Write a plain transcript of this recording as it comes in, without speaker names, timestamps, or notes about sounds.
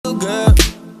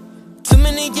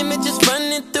many images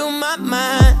running through my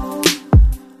mind.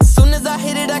 As soon as I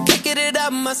hit it, I can't get it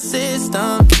out my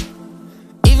system.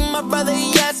 Even my brother,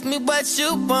 he asked me what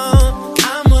you want.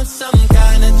 I'm on some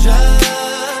kind of drug.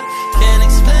 Can't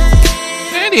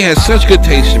explain. Andy has such good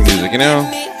taste in music, you know?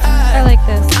 I like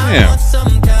this. Yeah.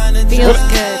 Feels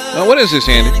good. What is this,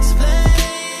 Andy?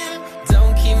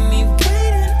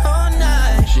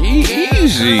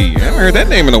 G-Eazy. I haven't heard that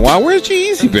name in a while. Where's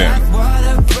G-Eazy been?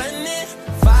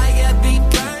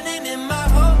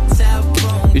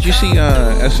 Did you see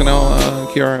SNL,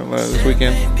 Kiara, this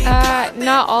weekend?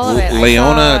 Not all of it.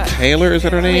 Leona Taylor, is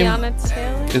that her name? Leona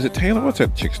Taylor? Is it Taylor? What's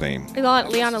that chick's name?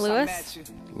 Leona Lewis?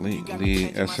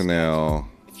 SNL.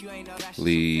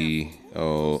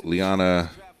 Leona.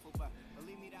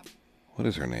 What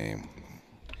is her name?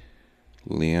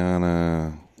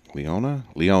 Leona.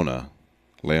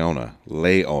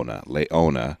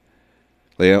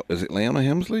 Is it Leona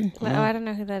Hemsley? Oh, I don't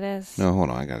know who that is. No, hold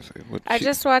on. I gotta say. I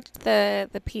just watched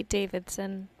the Pete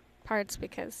Davidson parts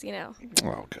because, you know.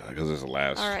 Oh, God, because it's the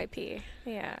last. R.I.P.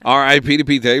 Yeah. R.I.P. to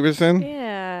Pete Davidson?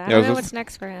 Yeah. I don't know what's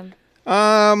next for him.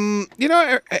 You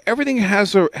know, everything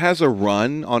has a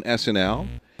run on SNL,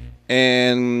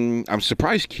 and I'm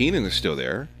surprised Keenan is still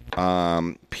there.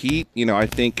 Pete, you know, I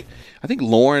think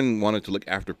Lauren wanted to look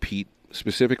after Pete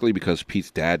specifically because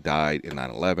Pete's dad died in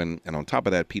 9/11, and on top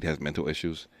of that, Pete has mental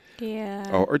issues. Yeah.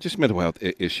 Or just mental health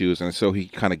issues, and so he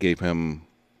kind of gave him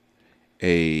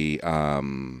a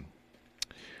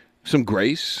some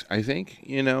grace, I think,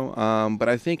 you know. But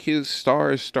I think his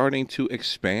star is starting to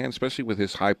expand, especially with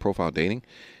his high-profile dating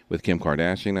with Kim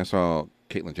Kardashian. I saw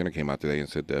Caitlyn Jenner came out today and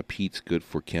said Pete's good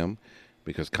for Kim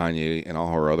because Kanye and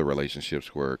all her other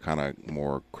relationships were kind of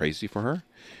more crazy for her.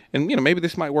 And, you know, maybe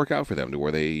this might work out for them to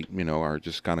where they, you know, are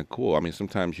just kind of cool. I mean,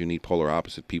 sometimes you need polar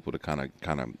opposite people to kind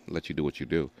of let you do what you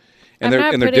do. And I'm they're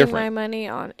not putting different. my money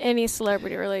on any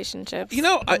celebrity relationships. You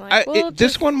know,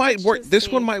 this one might work. This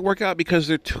one might work out because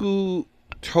they're two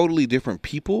totally different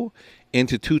people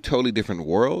into two totally different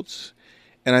worlds.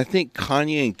 And I think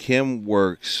Kanye and Kim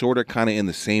were sort of kind of in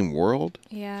the same world.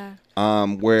 Yeah.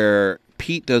 Where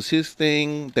Pete does his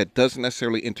thing that doesn't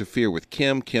necessarily interfere with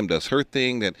Kim. Kim does her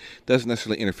thing that doesn't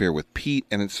necessarily interfere with Pete.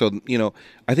 And so, you know,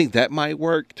 I think that might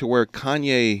work to where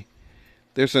Kanye,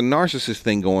 there's a narcissist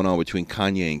thing going on between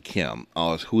Kanye and Kim.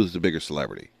 Who is the bigger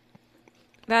celebrity?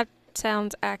 That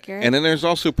sounds accurate. And then there's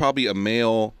also probably a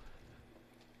male,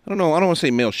 I don't want to say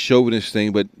male chauvinist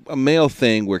thing, but a male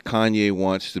thing where Kanye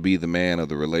wants to be the man of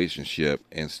the relationship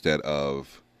instead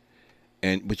of,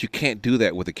 but you can't do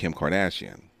that with a Kim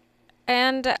Kardashian.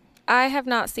 And I have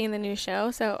not seen the new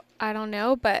show, so I don't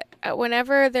know. But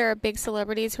whenever there are big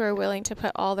celebrities who are willing to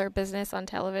put all their business on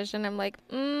television, I'm like,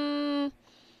 there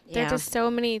are just so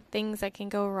many things that can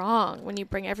go wrong when you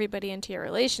bring everybody into your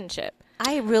relationship.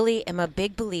 I really am a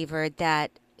big believer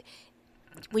that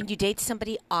when you date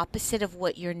somebody opposite of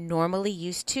what you're normally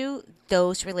used to,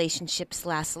 those relationships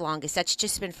last the longest. That's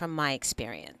just been from my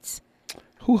experience.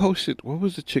 Who hosted? What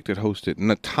was the chick that hosted?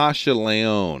 Natasha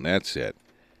Zyonne. That's it.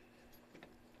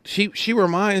 She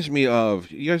reminds me of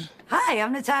you guys. Hi,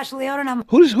 I'm Natasha Zyonne, and I'm.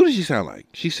 Who does she sound like?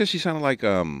 She says she sounded like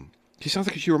She sounds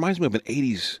like she reminds me of an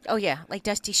 '80s. Oh yeah, like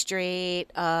Dusty Straight.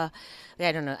 I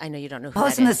don't know. I know you don't know who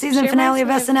Hosting that the is. season finale of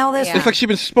SNL this. Yeah. It's like she's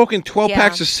been smoking 12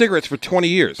 packs of cigarettes for 20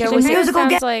 years. There was musical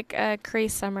sounds like Cray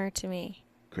Summer to me.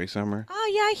 Cray Summer.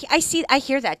 Oh yeah, I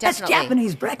hear that definitely. That's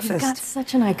Japanese breakfast. You've got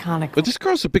such an iconic. But this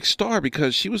girl's a big star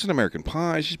because she was in American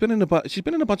Pie. She's been in a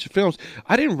bunch of films.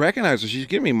 I didn't recognize her. She's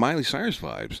giving me Miley Cyrus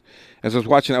vibes. As I was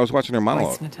watching her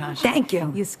monologue. Voice, Natasha. Thank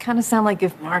you. You kind of sound like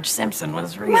if Marge Simpson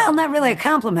was real. Well, not really a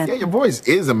compliment. Yeah, your voice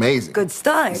is amazing. Good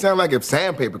style. You sound like if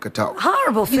sandpaper could talk.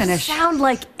 Horrible finish. You sound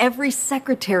like every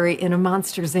secretary in a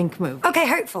Monsters, Inc. movie. Okay,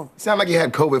 hurtful. You sound like you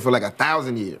had COVID for like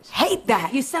 1,000 years. Hate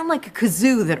that. You sound like a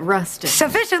kazoo that rusted.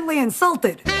 Sufficiently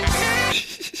insulted.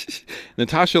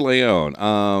 Natasha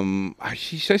Zyonne.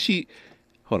 She says she.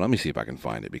 Hold on, let me see if I can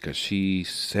find it because she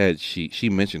said she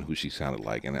mentioned who she sounded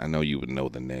like, and I know you would know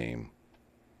the name.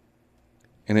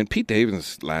 And then Pete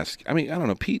Davidson's last. I mean, I don't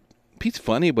know. Pete's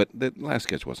funny, but the last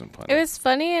sketch wasn't funny. It was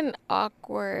funny and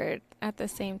awkward at the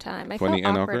same time. I Funny felt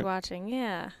and awkward awkward? watching.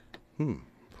 Yeah.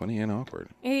 Funny and awkward.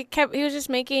 He was just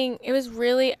making, it was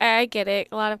really, I get it.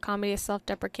 A lot of comedy is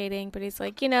self-deprecating, but he's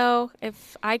like, you know,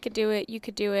 if I could do it, you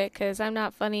could do it because I'm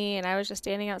not funny and I was just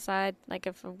standing outside. Like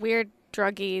if a weird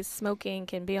druggie smoking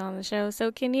can be on the show,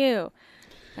 so can you.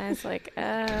 And I was like,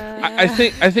 I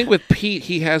think with Pete,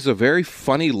 he has a very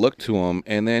funny look to him,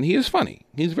 and then he is funny.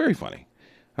 He's very funny.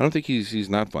 I don't think he's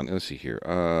not funny. Let's see here.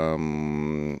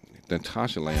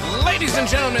 Natasha Zyonne. Ladies and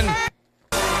gentlemen.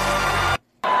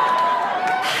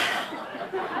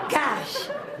 Gosh.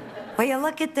 Will you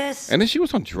look at this? And then she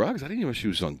was on drugs. I didn't even know she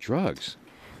was on drugs.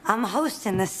 I'm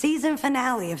hosting the season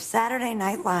finale of Saturday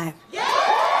Night Live.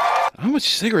 How much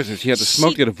cigarettes does she have to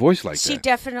smoke to get a voice like She that?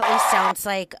 definitely sounds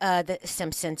like the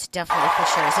Simpsons, definitely for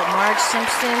sure. Is it Marge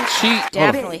Simpson? She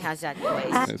Definitely has that voice.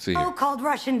 Let's see here. Called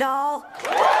Russian Doll.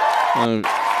 Uh,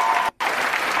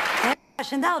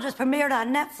 Russian Doll just premiered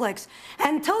on Netflix.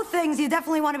 And two things you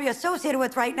definitely want to be associated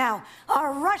with right now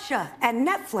are Russia and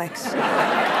Netflix.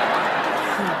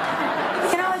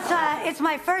 You know, it's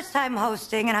my first time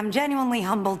hosting, and I'm genuinely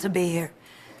humbled to be here.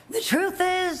 The truth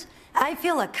is, I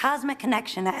feel a cosmic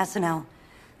connection to SNL.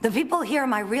 The people here are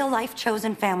my real-life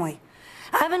chosen family.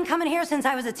 I've been coming here since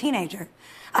I was a teenager.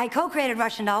 I co-created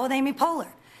Russian Doll with Amy Poehler,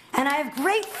 and I have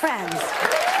great friends.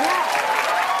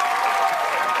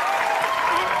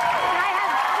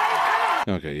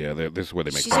 okay, yeah, this is where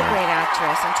they make She's a great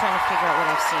actress. I'm trying to figure out what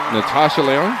I've seen. Natasha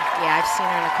Zyonne? Yeah, I've seen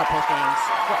her in a couple of things.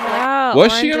 Wow.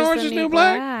 Was she in Orange Orange is is the New New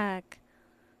Black?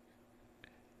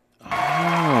 Oh.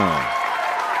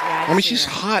 Yeah, I mean, she's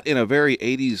hot in a very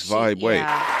 80s vibe way.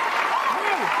 Yeah.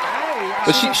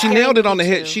 But she nailed it on the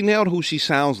head. She nailed who she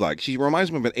sounds like. She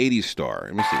reminds me of an 80s star.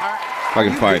 Let me see if I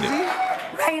can find it.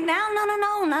 Right now?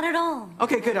 No, not at all.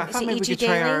 Okay, good. I thought it maybe we E.G. could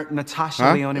try Daily? our Natasha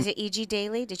Huh? Zyonne Is it E.G.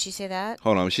 Daily? Did she say that?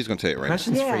 Hold on, she's going to tell you right now.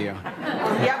 impressions for you.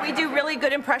 Yeah, we do really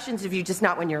good impressions of you, just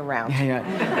not when you're around. Yeah.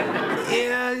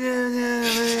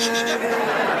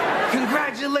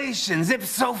 Congratulations,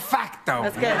 ipso facto.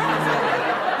 That's good.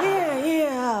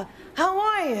 Yeah. How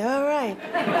are you? All right.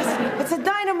 It's a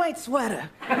dynamite sweater.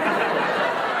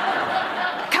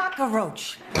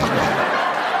 Cockroach.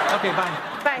 Okay, bye.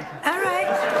 Bye. All right.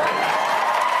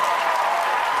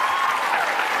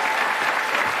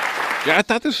 Yeah, I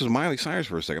thought this was Miley Cyrus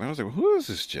for a second. I was like, who is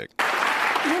this chick?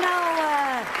 You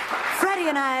know, Freddie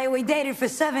and I, we dated for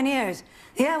 7 years.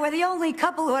 Yeah, we're the only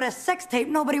couple who had a sex tape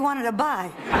nobody wanted to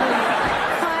buy.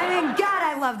 I mean, God,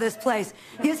 I love this place.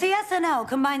 You see, SNL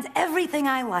combines everything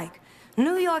I like.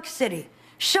 New York City,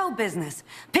 show business,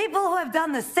 people who have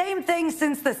done the same thing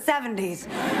since the 70s,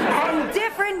 and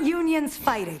different unions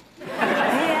fighting.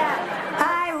 Yeah,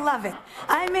 I love it.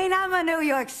 I mean, I'm a New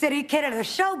York City kid and a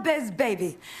showbiz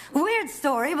baby. Weird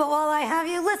story, but while I have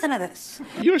you, listen to this.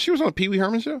 You know, she was on a Pee Wee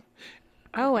Herman show?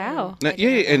 Oh, wow. Now, yeah,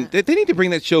 and they need to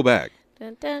bring that show back.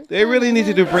 Dun, dun, They really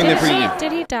needed to bring that for you.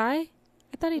 Did he die?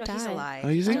 I thought he died. He's alive. Oh,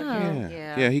 you think? Oh.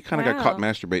 Yeah, he kind of got caught Wow.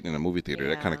 masturbating in a movie theater.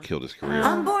 That kind of killed his career.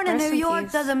 I'm born in Rest New in York,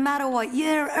 peace. doesn't matter what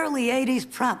year, early 80s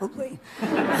probably.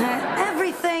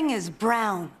 Everything is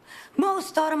brown.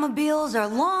 Most automobiles are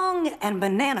long and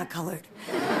banana colored.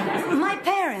 My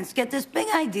parents get this big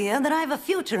idea that I have a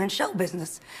future in show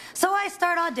business. So I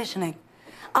start auditioning.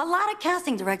 A lot of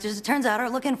casting directors, it turns out, are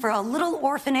looking for a little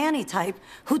orphan Annie type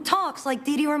who talks like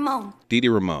Dee Dee Ramone. Dee Dee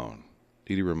Ramone.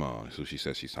 Dee Dee Ramone is who she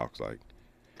says she talks like.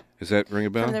 Does that ring a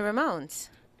bell? From the Ramones.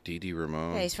 Dee Dee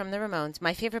Ramone. Yeah, he's from the Ramones.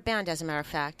 My favorite band, as a matter of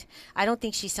fact. I don't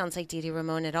think she sounds like Dee Dee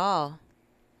Ramone at all.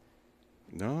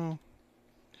 No.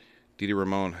 Dee Dee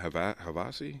Ramone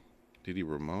Havasi? Dee Dee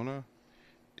Ramona?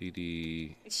 Dee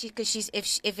Dee... Because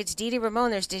if it's Dee Dee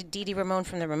Ramone, there's Dee Dee Ramone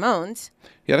from the Ramones.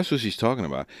 Yeah, that's what she's talking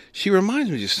about. She reminds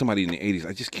me of just somebody in the 80s.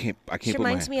 I can't She put my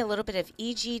reminds hand. me a little bit of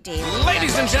E.G. Daily.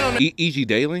 Ladies and gentlemen. E.G.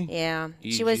 Daily? Yeah.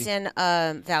 E.G.? She was in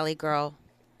Valley Girl.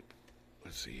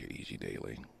 Let's see here. E.G.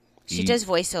 Daily. She does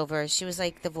voiceovers. She was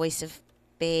like the voice of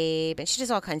Babe, and she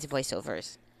does all kinds of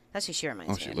voiceovers. That's who she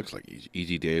reminds Oh, me she of. looks like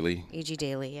E.G. Daily. E.G.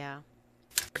 Daily, yeah.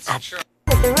 If you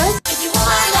want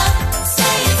my love, say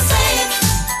it.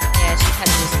 Yeah, she's had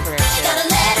a music career too. Gotta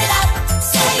let it out,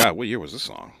 say Oh, God, what year was this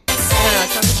song? I don't know, it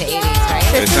sounds like the 80s,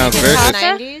 right? It sounds very...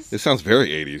 Natasha? 90s? It sounds very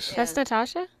 80s. That's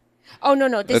Natasha? Oh, no,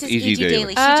 this That's is E.G. E.G. Daily. Daily.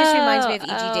 She just reminds me of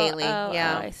E.G. Daily. Oh,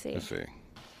 Yeah. I see. Let's see.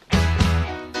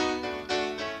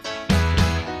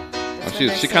 That's She,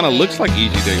 what she they're kind of singing. looks like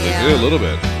E.G. Daily. Yeah. Yeah, a little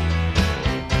bit.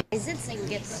 My zitsing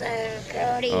gets so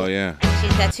grody. Oh, yeah.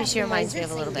 That's who she reminds me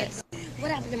of a little bit. What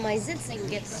happened to my zitsing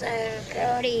gets so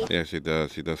grody? Yeah, she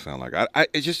does. She does sound like...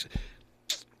 It just...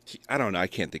 I don't know. I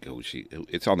can't think of who she...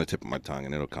 It's on the tip of my tongue,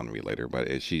 and it'll come to me later.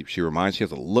 But she reminds... She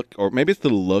has a look... Or maybe it's the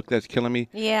look that's killing me.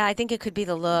 Yeah, I think it could be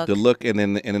the look. The look and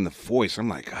then the voice. I'm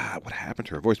like, God, what happened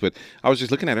to her voice? But I was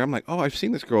just looking at her. I'm like, oh, I've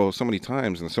seen this girl so many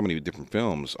times in so many different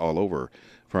films all over.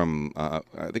 From I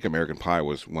think American Pie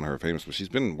was one of her famous, but she's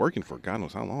been working for God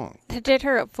knows how long. Did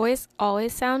her voice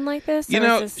always sound like this? You or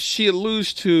know, was this- she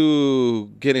alludes to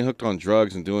getting hooked on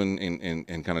drugs and doing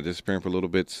and kind of disappearing for a little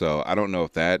bit. So I don't know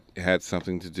if that had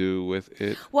something to do with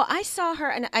it. Well, I saw her,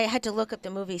 and I had to look up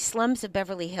the movie Slums of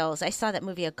Beverly Hills. I saw that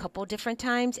movie a couple different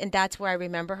times, and that's where I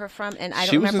remember her from. And I don't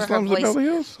She was in remember her Slums of voice. Beverly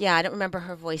Hills? Yeah, I don't remember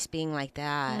her voice being like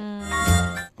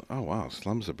that. Oh wow,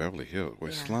 Slums of Beverly Hills.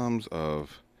 Wait, Yeah. Slums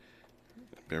of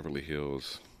Beverly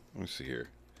Hills. Let me see here.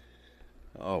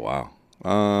 Oh wow.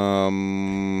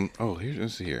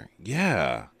 Let's see here.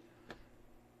 Yeah.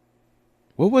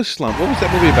 What was Slump? What was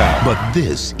that movie about? But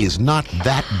this is not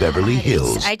that Beverly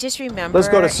Hills. I just remember. Let's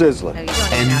go to Sizzler. And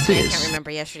I this can't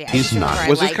remember yesterday. is not.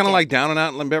 Was this kind of like Down and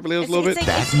Out in Beverly Hills a little bit?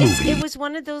 It was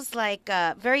one of those like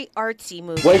very artsy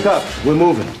movies. Wake up. We're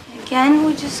moving. Again,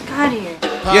 we just got here.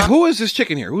 Yeah, who is this chick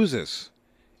in here? Who is this?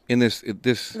 In this.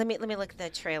 Let me look at the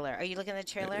trailer. Are you looking at the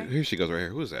trailer? Here she goes right here.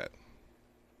 Who is that?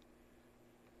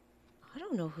 I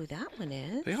don't know who that one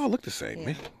is. They all look the same.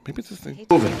 Yeah. Maybe it's the same.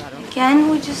 Moving. Again,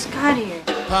 we just got here.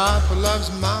 Papa loves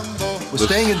mambo. We're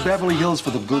staying in Beverly Hills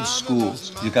for the good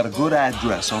schools. You got a good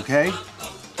address, okay?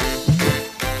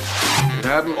 It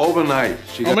happened overnight.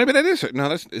 Maybe that is her.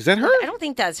 No, is that her? I don't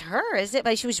think that's her, is it?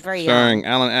 But she was very Starring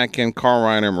young. Alan Atkin, Carl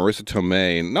Reiner, Marissa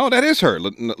Tomei. No, that is her.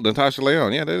 Natasha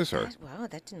Zyonne. Yeah, that is her. Wow,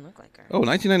 that didn't look like her. Oh,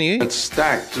 1998. It's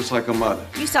stacked just like a mother.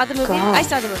 You saw the movie? God. I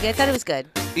saw the movie. I thought it was good.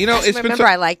 You know, I remember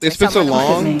I liked it. It's been so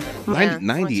long. Yeah.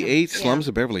 98 Slums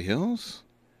of Beverly Hills.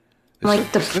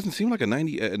 Like This doesn't seem like a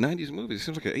 90s movie. It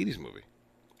seems like an 80s movie.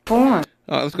 Porn.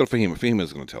 Let's go to Fahima.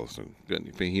 Fahima's going to tell us.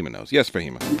 Fahima knows. Yes,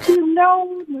 Fahima. You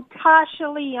know Natasha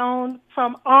Zyonne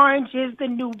from Orange is the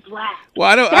New Black.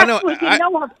 Well,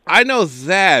 I know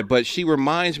that, but she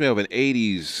reminds me of an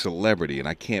 80s celebrity, and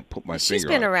I can't put my finger on it. She's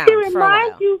been around She for a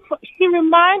while. She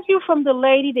reminds you from the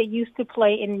lady that used to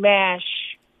play in MASH.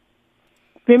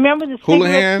 Remember the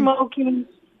Houlihan? cigarette smoking?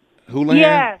 Houlihan?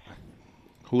 Yes.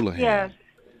 Houlihan. Yes.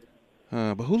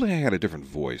 But Houlihan had a different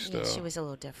voice, though. She was a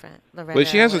little different. But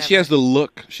she has the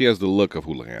look. She has the look of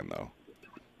Houlihan, though.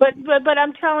 But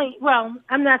I'm telling you, well,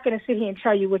 I'm not going to sit here and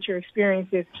tell you what your experience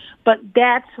is, but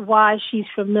that's why she's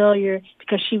familiar,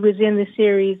 because she was in the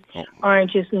series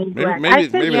Orange is the New Black. Maybe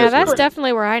that's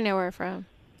definitely where I know her from.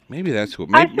 Maybe that's who.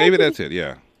 Maybe that's it.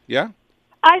 Yeah. Yeah.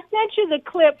 I sent you the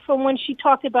clip from when she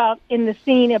talked about in the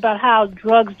scene about how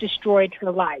drugs destroyed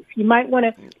her life. You might want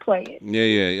to play it.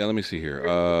 Yeah. Let me see here.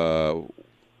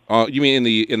 You mean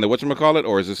in the whatchamacallit,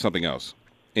 or is this something else?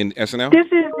 In SNL? This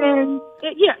is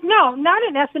not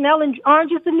in SNL. In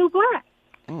Orange is the New Black.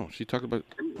 Oh, she talked about.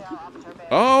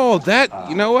 Oh, that.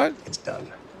 You know what? It's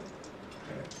done.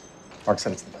 Mark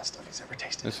said it's the best stuff he's ever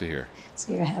tasted. Let's see here.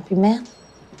 So you're a happy man?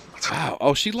 Wow.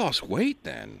 Oh, she lost weight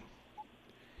then.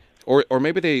 Or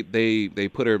maybe they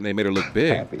made her look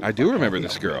big. I do remember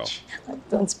this girl.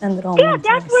 Don't spend it all. Yeah,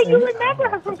 that's where you remember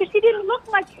her from, because she didn't look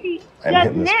like she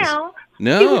does now.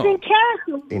 No. She was in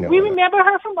character. We remember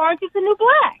her from Orange is the New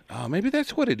Black. Oh, maybe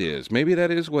that's what it is. Maybe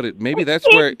that is what it. Maybe that's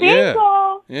It's where.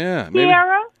 bingo. Yeah. Maybe.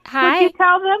 Kiara, Hi. would you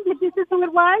tell them that this is who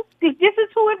it was? This is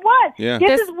who it was. Yeah.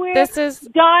 This is where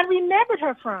Don remembered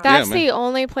her from. That's the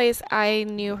only place I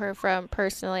knew her from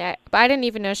personally. But I didn't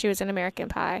even know she was in American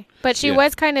Pie. But she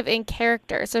was kind of in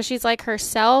character, so she's like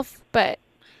herself, but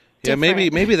different. Yeah,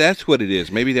 maybe that's what it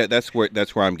is. Maybe that's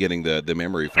where I'm getting the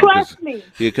memory from. Trust me.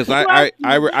 Because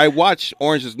I watched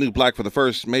Orange is the New Black for the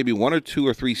first maybe 1 or 2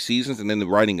 or 3 seasons, and then the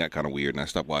writing got kind of weird, and I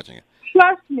stopped watching it.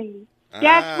 Trust me.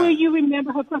 That's where you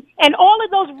remember her from. And all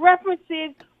of those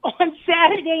references on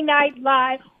Saturday Night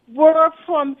Live were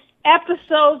from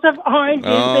episodes of Orange is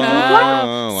the New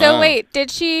Black. So wait, did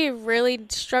she really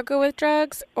struggle with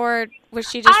drugs, or was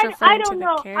she just referring to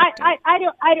the character?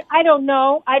 I don't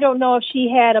know. I don't know if she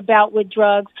had a bout with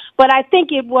drugs, but I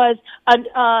think it was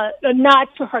a nod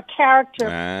to her character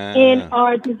in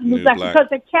Orange is the New Black, because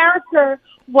the character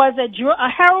was a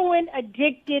heroin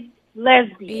addicted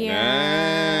lesbian.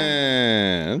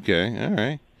 Yeah. Okay. All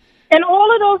right. And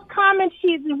all of those comments,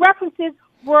 the references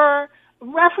were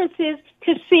references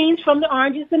to scenes from the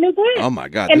Orange is the New Black. Oh my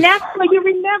God! And that's where you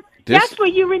remember. That's where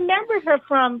you remembered her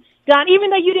from, Don. Even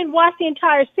though you didn't watch the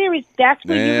entire series, that's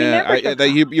where you remembered her.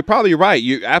 You're probably right.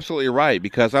 You're absolutely right,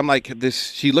 because I'm like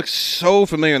this. She looks so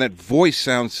familiar, and that voice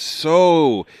sounds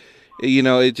so.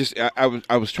 It just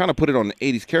I was trying to put it on an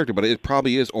 80s character, but it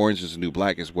probably is Orange is the New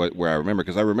Black is where I remember,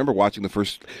 because I remember watching the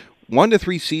first 1 to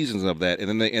 3 seasons of that, and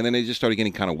then they just started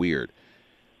getting kind of weird.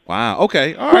 Wow.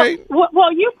 Okay. All right.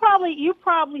 Well, you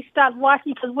probably stopped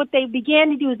watching, because what they began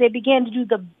to do is they began to do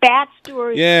the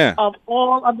backstory of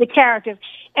all of the characters.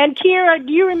 And Kiara,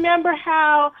 do you remember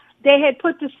how they had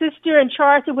put the sister in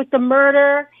charge with the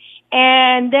murder?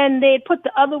 And then they put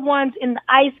the other ones in the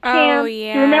ice camp. Oh,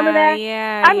 yeah. Do you remember that?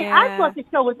 Yeah. I mean, I thought the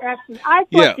show was excellent. I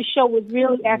thought the show was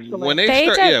really excellent. When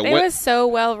it was so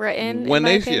well written, in my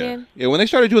opinion. When they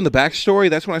started doing the backstory,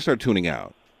 that's when I started tuning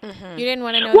out. Mm-hmm. You didn't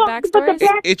want to know the backstory? But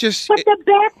the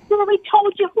backstory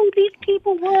told you who these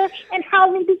people were and how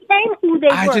they became who they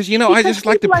were. I just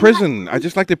like the prison. I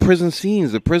just like the prison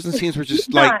scenes. The prison scenes were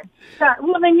just like.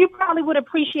 Well, then you probably would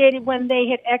appreciate it when they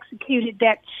had executed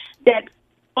that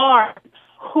guard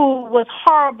who was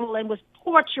horrible and was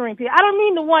torturing people. I don't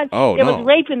mean the one that was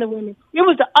raping the women. It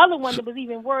was the other one that was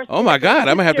even worse. Oh my God!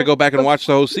 I'm gonna have to go back and watch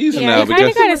the whole season now. You kind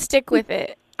of got to stick with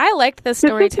it. I liked the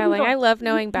storytelling. I love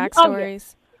knowing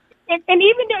backstories. And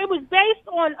even though it was based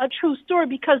on a true story,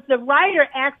 because the writer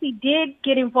actually did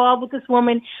get involved with this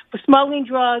woman for smuggling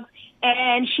drugs,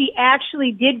 and she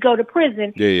actually did go to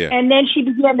prison. Yeah. And then she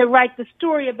began to write the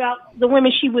story about the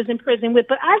women she was in prison with.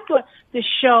 But I thought the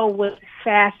show was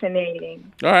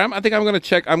fascinating. All right, I think I'm going to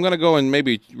check. I'm going to go and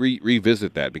maybe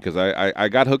revisit that because I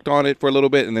got hooked on it for a little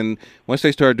bit, and then once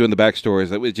they started doing the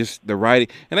backstories, it was just the writing.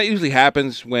 And that usually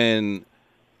happens when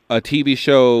a TV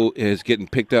show is getting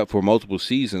picked up for multiple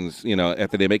seasons,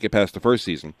 after they make it past the first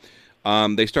season.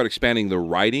 They start expanding the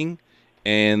writing,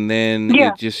 and then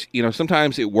it just,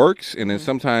 sometimes it works, and then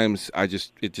sometimes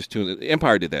it just tunes.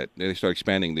 Empire did that. They start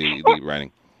expanding the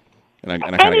writing, and I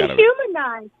kind of got it.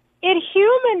 It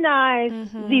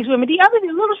humanized these women. The other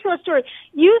little short story,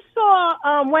 you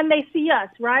saw When They See Us,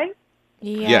 right?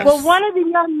 Yes. Well, one of the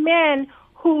young men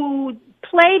who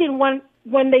played in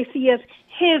When They See Us,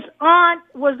 his aunt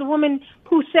was the woman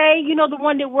who the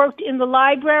one that worked in the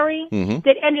library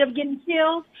that ended up getting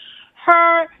killed.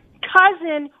 Her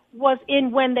cousin was in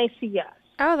When They See Us.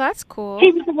 Oh, that's cool.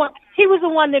 He was the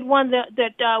one that won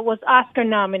that was Oscar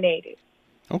nominated.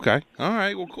 Okay. All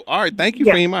right. Well, cool. All right. Thank you,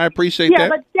 Fahima. I appreciate that. Yeah,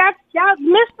 but that's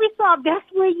mystery solved. That's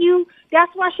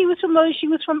why she was familiar. She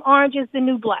was from Orange is the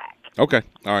New Black. Okay.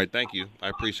 All right. Thank you. I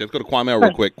appreciate it. Let's go to Kwamel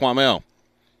real quick. Kwamel,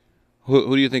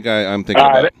 who do you think I'm thinking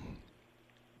about?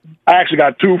 I actually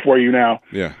got two for you now.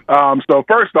 Yeah. So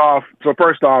first off,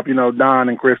 Don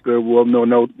and Crysta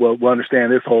will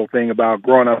understand this whole thing about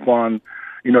growing up on,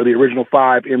 the original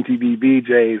 5 MTV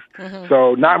VJs.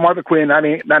 So not Martha Quinn, not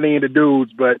any of the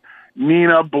dudes, but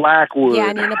Nina Blackwood.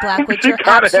 Yeah, Nina Blackwood. You're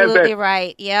absolutely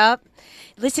right. Yep.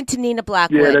 Listen to Nina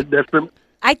Blackwood. Yeah,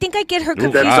 I think I get her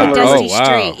confused with Dusty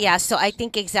Street. Yeah, so I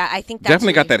think that's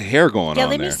definitely got that hair going on. Yeah,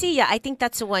 let me see. Yeah, I think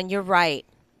that's the one. You're right.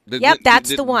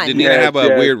 That's the one. Did Nina have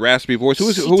a weird raspy voice? Who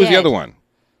was the other one?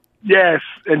 Yes,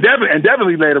 and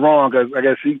definitely later on, because I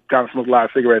guess she kind of smoked a lot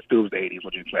of cigarettes too. It was the 80s,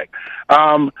 what you expect.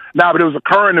 But it was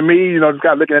occurring to me, just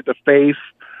kind of looking at the face.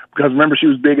 Because remember, she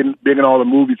was big in all the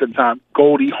movies at the time.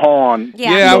 Goldie Hawn.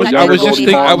 Yeah, I was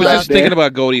just thinking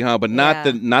about Goldie Hawn, but not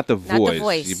the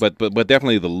voice, but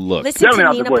definitely the look. Listen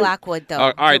to Nina Blackwood, though.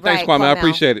 All right, thanks, Kwame. I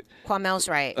appreciate it. Kwamel's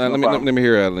right. Let me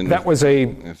hear Linda. That was a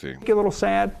little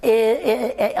sad.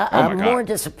 I'm more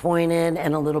disappointed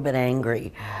and a little bit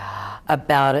angry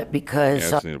about it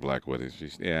because Nina Blackwood is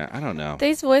just I don't know.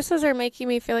 These voices are making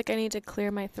me feel like I need to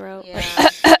clear my throat.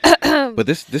 But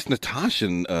this Natasha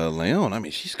Zyonne, I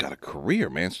mean, she's got a career,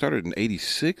 man. Started in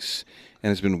 '86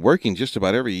 and has been working just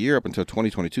about every year up until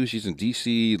 2022. She's in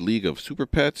DC League of Super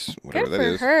Pets, whatever that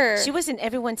is. Her. She was in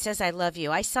Everyone Says I Love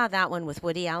You. I saw that one with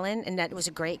Woody Allen, and that was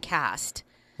a great cast.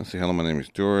 Let's see. Hello, my name is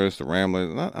Doris. The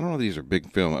Ramblers. I don't know if these are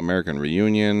big film. American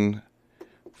Reunion.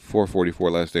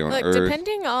 444 Last Day on Earth.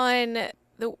 Depending on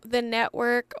the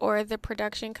network or the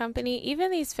production company,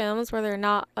 even these films where they're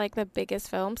not like the biggest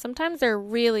films, sometimes they're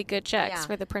really good checks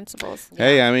for the principals.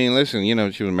 Hey, I mean, listen,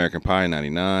 she was American Pie in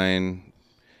 '99.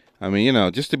 I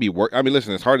mean, just to be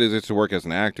listen, as hard as it's to work as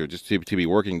an actor, just to be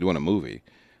working doing a movie,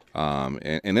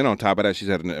 and then on top of that, she's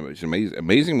had an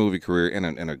amazing movie career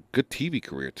and a good TV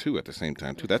career too at the same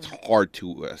time too. That's hard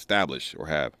to establish or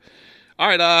have. All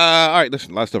right.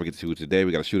 Listen, a lot of stuff to get to today.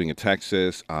 We got a shooting in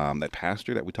Texas. That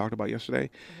pastor that we talked about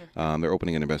yesterday, they're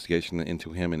opening an investigation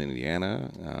into him in Indiana.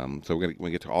 So we're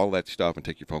gonna get to all that stuff and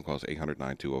take your phone calls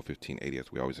 800-920-1580.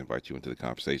 As we always invite you into the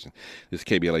conversation. This is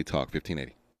KBLA Talk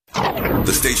 1580.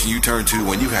 The station you turn to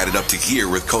when you had it up to gear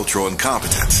with cultural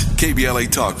incompetence. KBLA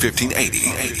Talk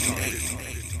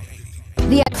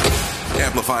 1580.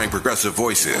 Amplifying progressive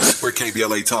voices. We're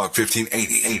KBLA Talk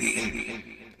 1580.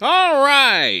 All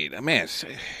right, man.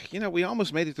 We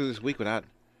almost made it through this week without.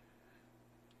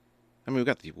 I mean, we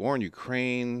got the war in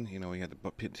Ukraine. We had the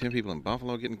 10 people in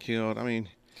Buffalo getting killed. I mean,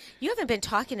 you haven't been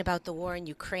talking about the war in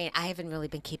Ukraine. I haven't really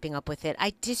been keeping up with it.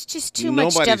 Just too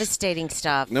much devastating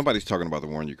stuff. Nobody's talking about the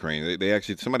war in Ukraine.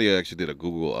 Somebody actually did a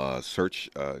Google search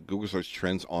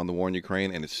trends on the war in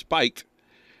Ukraine, and it spiked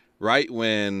right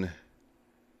when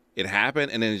it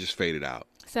happened, and then it just faded out.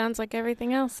 Sounds like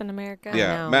everything else in America.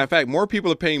 Yeah. Matter of fact, more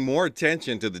people are paying more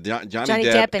attention to the Johnny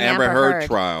Depp and Amber Heard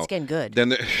trial. It's getting good.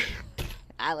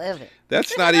 I love it.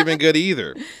 That's not even good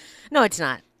either. No, it's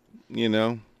not.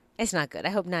 It's not good. I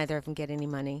hope neither of them get any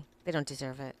money. They don't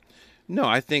deserve it. No,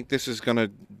 I think this is going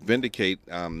to vindicate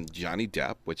Johnny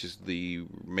Depp, which is the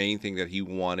main thing that he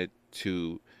wanted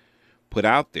to put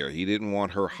out there. He didn't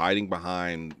want her hiding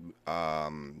behind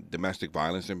domestic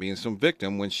violence and being some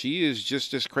victim when she is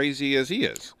just as crazy as he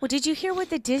is. Well, did you hear what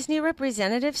the Disney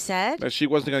representative said? That she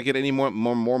wasn't going to get any more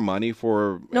money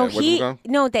for they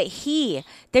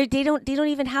don't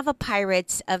even have a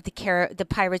Pirates of the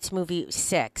Pirates movie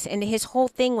 6, and his whole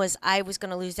thing was I was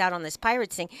going to lose out on this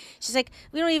Pirates thing. She's like,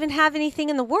 we don't even have anything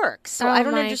in the works, so I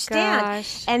don't understand.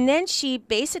 Gosh. And then she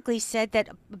basically said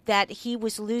that he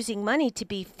was losing money, to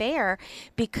be fair,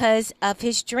 because of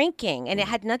his drinking, and it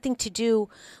had nothing to do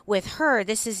with her.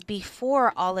 This is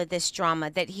before all of this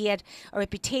drama, that he had a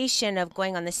reputation of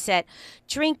going on the set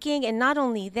drinking, and not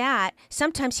only that,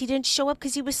 sometimes he didn't show up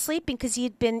because he was sleeping because he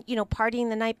had been, partying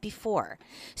the night before.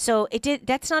 So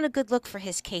that's not a good look for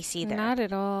his case either. Not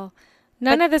at all.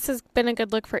 None of this has been a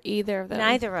good look for either of them.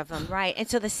 Neither of them, right. And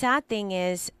so the sad thing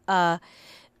is,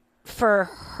 for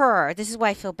her, this is why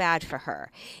I feel bad for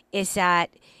her, is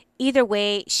that either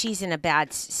way, she's in a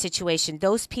bad situation.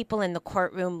 Those people in the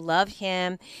courtroom love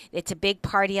him. It's a big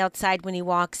party outside when he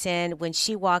walks in. When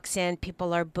she walks in,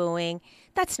 people are booing.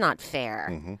 That's not fair.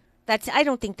 Mm-hmm. I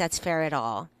don't think that's fair at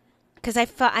all, because I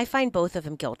find both of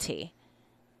them guilty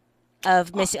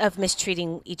of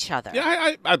mistreating each other.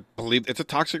 Yeah, I believe it's a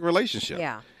toxic relationship.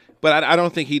 Yeah. But I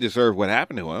don't think he deserved what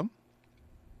happened to him.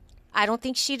 I don't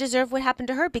think she deserved what happened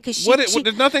to her, because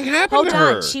did nothing happen to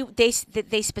her? Hold on.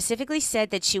 They specifically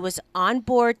said that she was on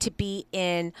board to be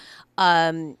in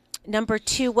number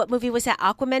 2. What movie was that?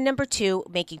 Aquaman number 2,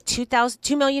 making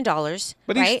 $2 million.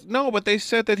 But right? But they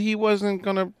said that he wasn't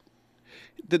gonna.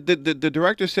 The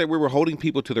director said we were holding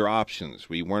people to their options.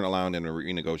 We weren't allowing them to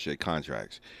renegotiate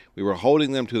contracts. We were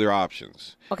holding them to their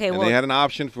options. Okay, and they had an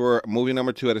option for movie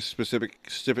number 2 at a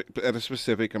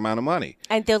specific amount of money.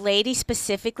 And the lady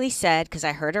specifically said, because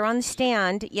I heard her on the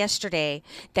stand yesterday,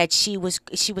 that she was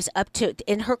up to,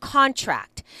 in her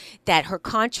contract, that her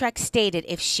contract stated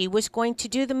if she was going to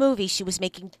do the movie, she was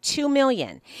making $2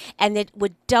 million, and it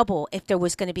would double if there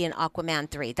was going to be an Aquaman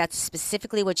 3. That's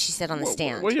specifically what she said on the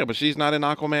stand. Well, yeah, but she's not in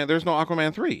Aquaman. There's no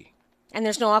Aquaman 3. And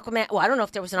there's no Aquaman. Well, I don't know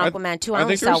if there was an Aquaman 2. I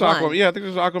only think saw one. Yeah, I think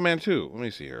there's Aquaman 2. Let me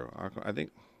see here. I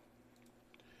think.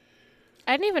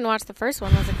 I didn't even watch the first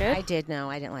one. Was it good? I did. No,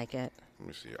 I didn't like it. Let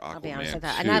me see. I'll be honest Aquaman with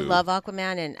that. 2. And I love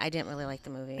Aquaman, and I didn't really like the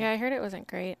movie. Yeah, I heard it wasn't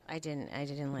great. I didn't like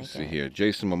Let's it. see here.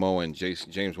 Jason Momoa and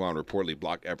James Wan reportedly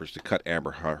blocked efforts to cut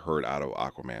Amber Heard out of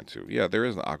Aquaman 2. Yeah, there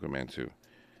is an Aquaman 2.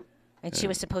 And she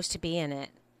was supposed to be in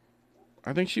it.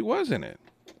 I think she was in it.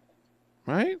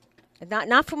 Right?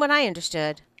 Not from what I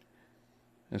understood.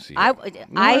 Let's see. I think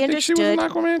understood. She was in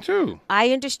Aquaman too. I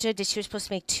understood that she was supposed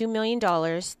to make $2 million.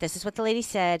 This is what the lady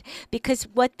said, because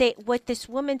what this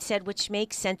woman said, which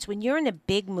makes sense, when you're in a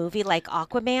big movie like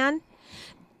Aquaman,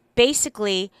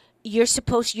 basically you're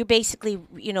basically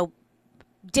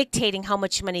dictating how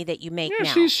much money that you make.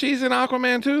 Yeah, now. she's in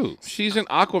Aquaman too. She's in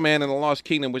Aquaman in the Lost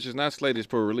Kingdom, which is not slated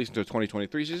for release until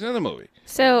 2023. She's in the movie.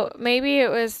 So maybe it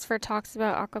was for talks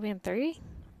about Aquaman 3.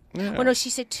 Yeah. Well, no, she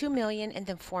said $2 million and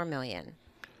then $4 million.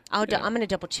 I'm going to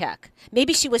double check.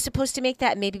 Maybe she was supposed to make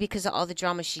that. Maybe because of all the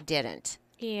drama, she didn't.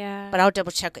 Yeah. But I'll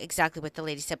double check exactly what the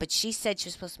lady said. But she said she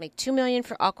was supposed to make $2 million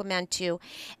for Aquaman 2,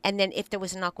 and then if there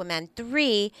was an Aquaman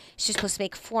 3, she's supposed to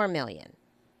make $4 million.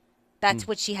 That's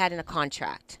what she had in a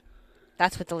contract.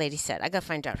 That's what the lady said. I gotta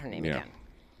find out her name again.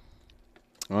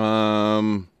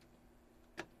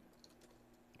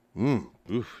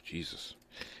 Oof, Jesus.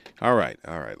 All right.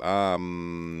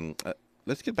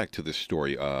 Let's get back to this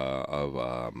story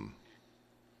of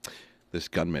this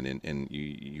gunman in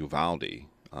Uvalde,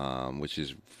 which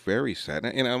is very sad.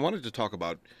 And I wanted to talk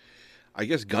about, I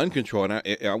guess, gun control. And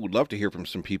I would love to hear from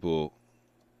some people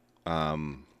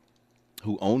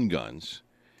who own guns,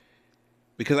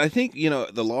 because I think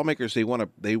the lawmakers they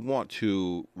want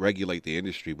to regulate the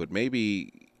industry, but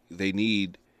maybe they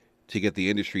need to get the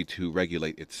industry to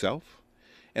regulate itself.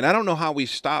 And I don't know how we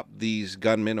stop these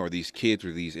gunmen or these kids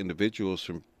or these individuals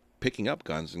from picking up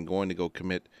guns and going to go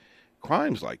commit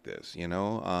crimes like this,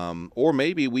 or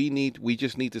maybe we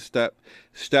just need to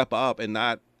step up and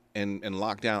not and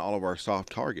lock down all of our soft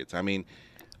targets. I mean,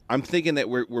 I'm thinking that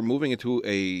we're moving into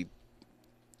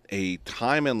a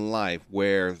time in life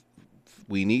where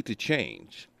we need to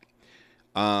change.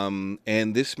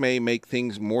 And this may make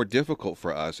things more difficult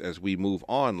for us as we move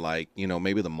on. Like,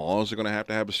 maybe the malls are going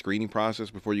to have a screening process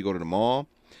before you go to the mall.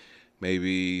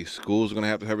 Maybe schools are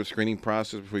going to have a screening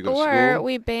process before you go to school. Or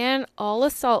we ban all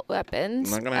assault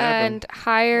weapons and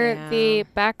higher the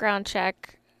background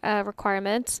check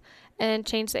requirements and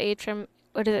change the age from,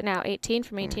 what is it now, 18,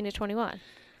 from 18 to 21.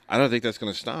 I don't think that's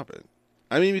going to stop it.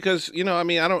 I mean, because, I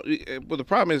don't, well, the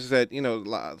problem is that,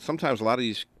 sometimes a lot of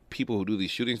these people who do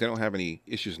these shootings, they don't have any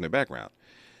issues in their background.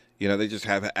 You know, they just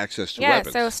have access to yeah,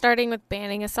 weapons. so starting with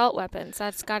banning assault weapons,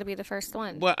 that's got to be the first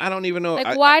one. Well, I don't even know.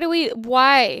 Like, why do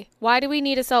we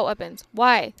need assault weapons?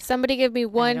 Why? Somebody give me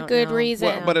one good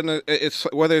reason. Well, but it's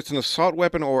whether it's an assault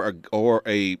weapon or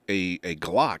a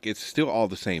Glock, it's still all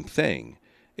the same thing.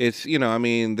 It's, you know, I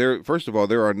mean, first of all,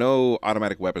 there are no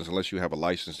automatic weapons unless you have a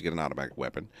license to get an automatic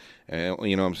weapon. And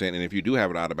you know what I'm saying? And if you do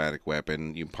have an automatic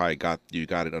weapon, you probably got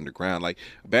it underground. Like,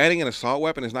 banning an assault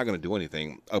weapon is not going to do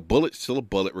anything. A bullet's still a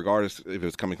bullet, regardless if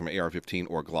it's coming from an AR-15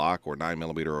 or a Glock or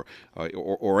 9mm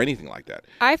or anything like that.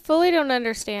 I fully don't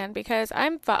understand because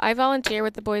I volunteer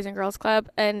with the Boys and Girls Club,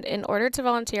 and in order to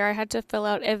volunteer, I had to fill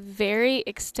out a very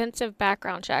extensive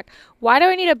background check. Why do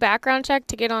I need a background check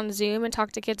to get on Zoom and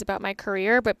talk to kids about my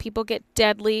career, but people get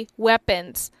deadly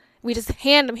weapons? We just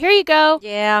hand them, here you go.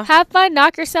 Yeah. Have fun,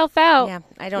 knock yourself out. Yeah,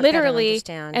 I don't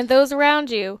understand. And those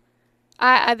around you.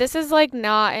 This is like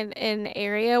not an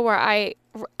area where I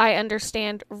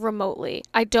understand remotely.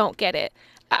 I don't get it.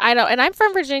 I don't, and I'm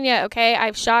from Virginia, okay?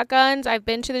 I've shot guns. I've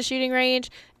been to the shooting range.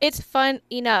 It's fun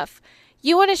enough.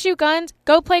 You want to shoot guns?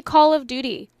 Go play Call of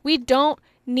Duty. We don't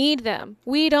need them.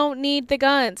 We don't need the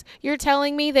guns. You're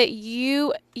telling me that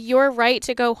your right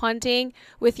to go hunting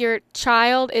with your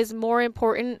child is more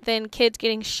important than kids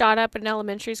getting shot up in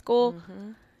elementary school?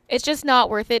 Mm-hmm. It's just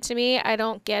not worth it to me. I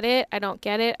don't get it. I don't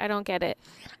get it. I don't get it.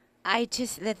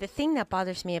 The thing that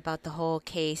bothers me about the whole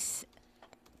case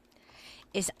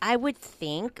is I would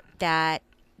think that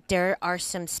there are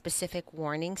some specific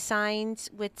warning signs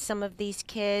with some of these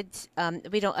kids.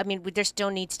 We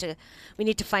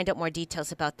need to find out more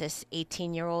details about this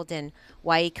 18-year-old and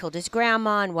why he killed his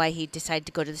grandma and why he decided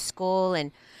to go to the school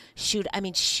and shoot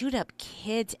up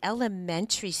kids,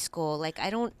 elementary school. Like, I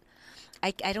don't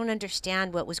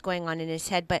understand what was going on in his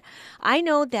head, but I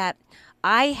know that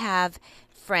I have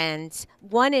friends,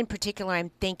 one in particular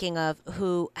I'm thinking of,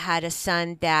 who has a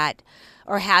son that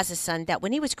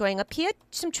when he was growing up, he had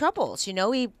some troubles. You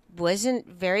know, he wasn't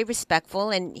very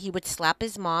respectful and he would slap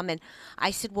his mom. And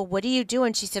I said, well, what do you do?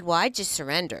 And she said, well, I just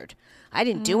surrendered. I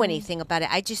didn't do anything about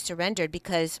it. I just surrendered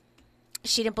because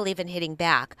she didn't believe in hitting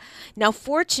back. Now,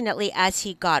 fortunately, as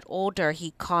he got older,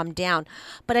 he calmed down.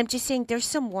 But I'm just saying there's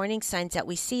some warning signs that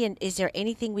we see. And is there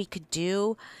anything we could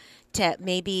do to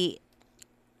maybe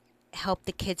help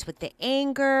the kids with the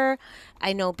anger?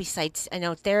 I know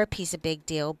therapy's a big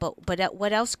deal, but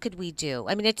what else could we do?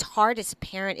 I mean, it's hard as a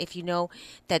parent if you know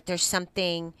that there's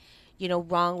something, you know,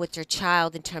 wrong with your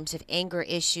child in terms of anger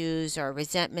issues or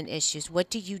resentment issues. What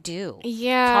do you do?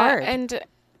 Yeah, it's hard. And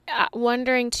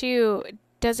wondering too,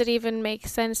 does it even make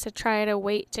sense to try to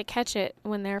wait to catch it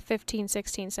when they're 15,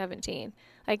 16, 17?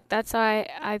 Like, that's why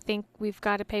I think we've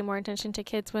got to pay more attention to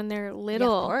kids when they're little.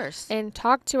 Yeah, of course. And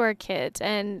talk to our kids.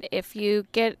 And if you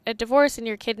get a divorce and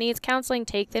your kid needs counseling,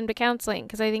 take them to counseling.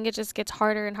 Because I think it just gets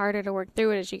harder and harder to work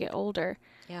through it as you get older.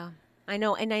 Yeah, I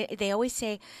know. And they always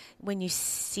say, when you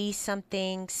see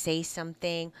something, say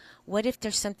something. What if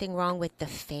there's something wrong with the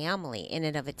family in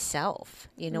and of itself?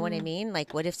 You know what I mean?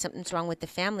 Like, what if something's wrong with the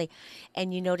family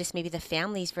and you notice maybe the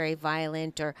family's very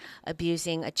violent or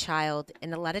abusing a child,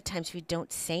 and a lot of times we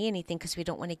don't say anything because we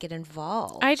don't want to get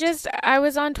involved. I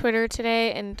was on Twitter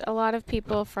today, and a lot of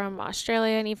people from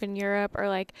Australia and even Europe are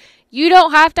like, you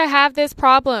don't have to have this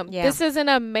problem. Yeah. This is an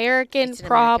American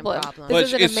problem.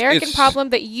 This is an American problem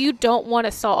that you don't want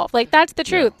to solve. Like, that's the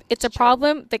truth. Yeah, it's a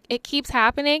problem that it keeps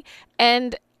happening,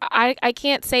 and I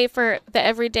can't say for the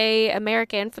everyday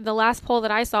American. For the last poll that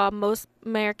I saw, most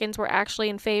Americans were actually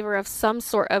in favor of some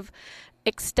sort of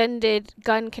extended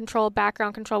gun control,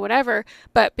 background control, whatever.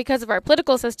 But because of our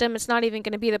political system, it's not even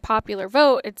going to be the popular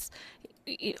vote. It's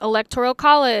electoral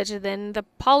college, and then the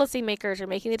policymakers are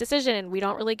making the decision, and we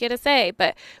don't really get a say.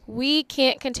 But we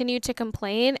can't continue to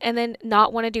complain and then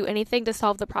not want to do anything to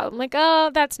solve the problem. Like,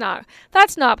 oh, that's not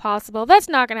possible. That's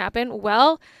not going to happen.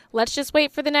 Well, let's just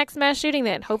wait for the next mass shooting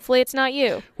then. Hopefully it's not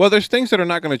you. Well, there's things that are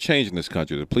not going to change in this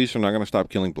country. The police are not going to stop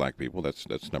killing black people.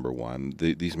 That's number one.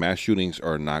 These mass shootings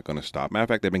are not going to stop. Matter of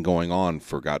fact, they've been going on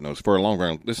for God knows for a long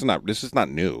time. This is not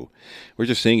new. We're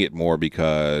just seeing it more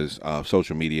because of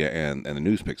social media and the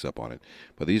news picks up on it.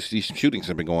 But these shootings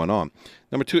have been going on.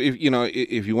 Number two, if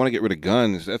you want to get rid of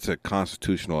guns, that's a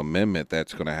constitutional amendment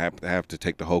that's going to have to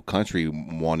take the whole country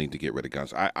wanting to get rid of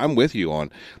guns. I'm with you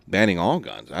on banning all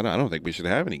guns. I don't think we should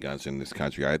have any guns in this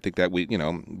country. I think that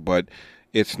but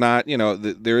it's not,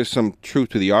 there is some truth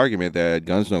to the argument that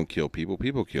guns don't kill people.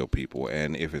 People kill people.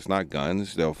 And if it's not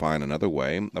guns, they'll find another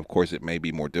way. Of course, it may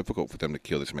be more difficult for them to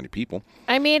kill this many people.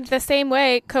 I mean, the same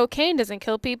way cocaine doesn't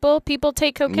kill people. People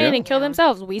take cocaine and kill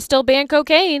themselves. We still ban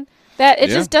cocaine. that it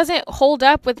just doesn't hold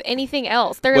up with anything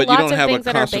else. There are lots of things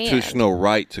that are banned. But you don't have a constitutional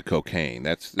right to cocaine.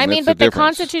 That's but the the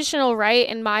constitutional right,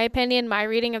 in my opinion, my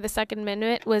reading of the Second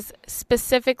Amendment was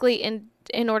specifically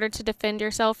in order to defend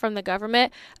yourself from the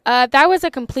government. That was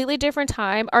a completely different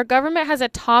time. Our government has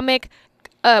atomic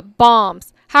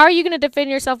bombs. How are you going to defend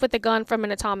yourself with a gun from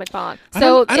an atomic bomb?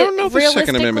 So I don't know if the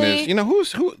Second Amendment is. You know,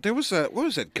 who? There was what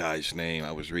was that guy's name?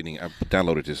 I was reading. I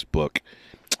downloaded this book.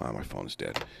 Oh, my phone's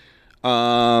dead.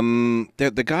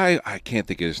 The guy, I can't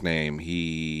think of his name.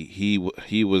 He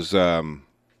was a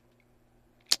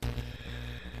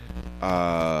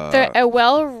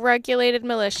well-regulated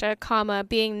militia, comma,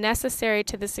 being necessary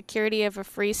to the security of a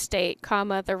free state,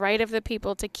 comma, the right of the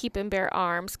people to keep and bear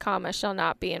arms, comma, shall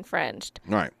not be infringed.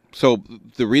 Right. So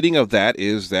the reading of that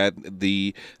is that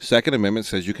the Second Amendment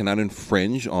says you cannot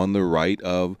infringe on the right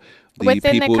of but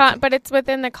it's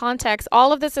within the context.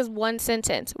 All of this is one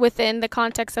sentence within the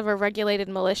context of a regulated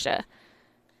militia.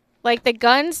 Like the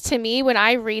guns, to me, when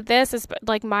I read this, is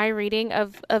like my reading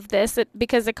of this,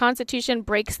 because the Constitution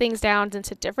breaks things down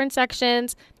into different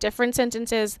sections, different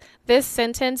sentences. This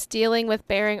sentence dealing with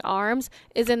bearing arms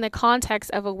is in the context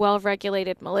of a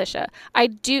well-regulated militia.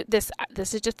 This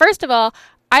is just, first of all,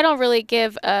 I don't really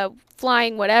give a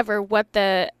flying whatever what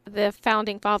the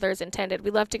founding fathers intended.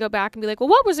 We love to go back and be like, well,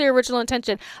 what was their original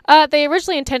intention? They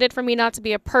originally intended for me not to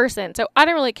be a person, so I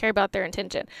don't really care about their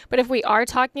intention. But if we are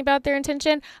talking about their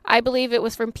intention, I believe it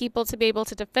was from people to be able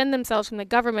to defend themselves from the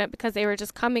government because they were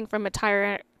just coming from a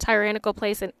tyrannical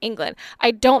place in England.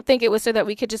 I don't think it was so that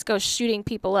we could just go shooting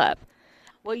people up.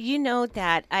 Well, you know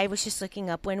that I was just looking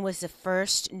up when was the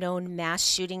first known mass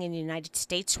shooting in the United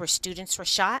States where students were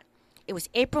shot. It was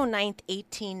April 9th,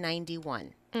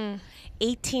 1891.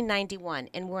 1891,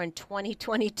 and we're in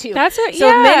 2022. That's what.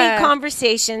 So many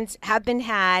conversations have been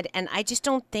had, and I just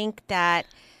don't think that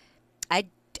I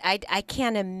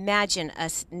can't imagine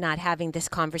us not having this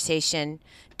conversation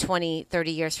 20,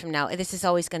 30 years from now. This is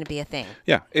always going to be a thing.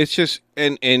 Yeah, it's just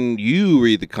and you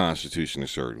read the Constitution a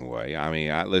certain way. I mean,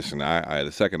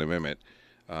 the Second Amendment.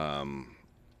 I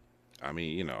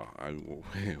mean, you know,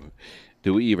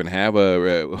 do we even have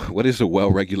what is a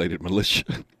well-regulated militia?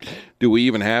 Do we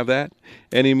even have that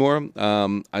anymore?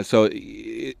 So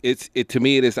to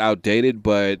me it is outdated,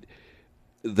 but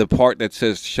the part that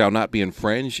says shall not be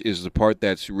infringed is the part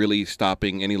that's really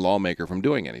stopping any lawmaker from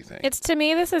doing anything. To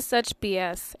me, this is such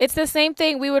BS. It's the same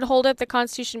thing we would hold up the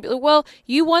Constitution and be like, well,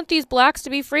 you want these blacks to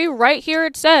be free? Right here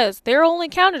it says they're only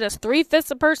counted as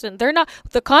 3/5 a person. They're not.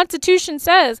 The Constitution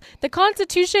says. The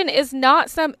Constitution is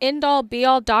not some end-all,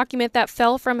 be-all document that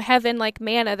fell from heaven like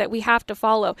manna that we have to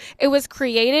follow. It was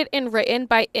created and written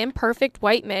by imperfect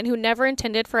white men who never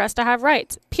intended for us to have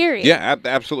rights, period. Yeah,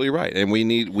 absolutely right. And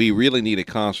we really need a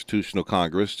constitutional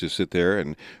Congress to sit there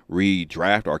and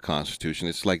redraft our Constitution.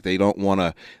 It's like they don't want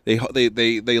to.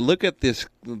 They look at this.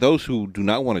 Those who do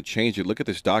not want to change it look at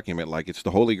this document like it's the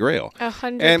Holy Grail.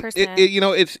 100%. And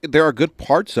there are good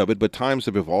parts of it, but times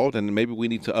have evolved, and maybe we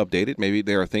need to update it. Maybe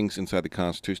there are things inside the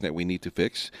Constitution that we need to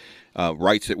fix.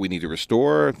 Rights that we need to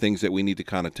restore, things that we need to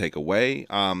kind of take away.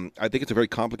 I think it's a very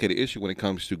complicated issue when it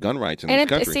comes to gun rights in this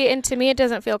country. And to me, it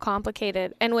doesn't feel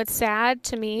complicated. And what's sad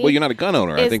to me, well, you're not a gun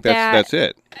owner. I think that's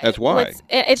it. That's why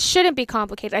it shouldn't be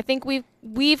complicated. I think we've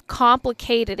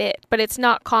complicated it, but it's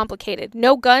not complicated.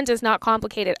 No guns is not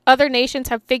complicated. Other nations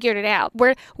have figured it out.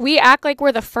 We act like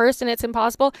we're the first and it's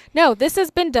impossible. No, this has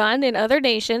been done in other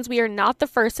nations. We are not the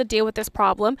first to deal with this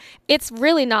problem. It's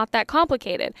really not that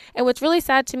complicated. And what's really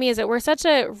sad to me is that we're such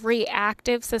a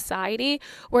reactive society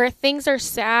where things are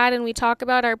sad and we talk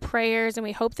about our prayers and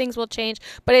we hope things will change,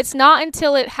 but it's not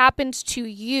until it happens to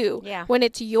you. Yeah. When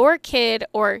it's your kid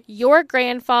or your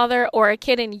grandfather or a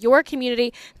kid in your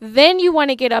community, then you want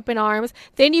to get up in arms.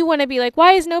 Then you want to be like,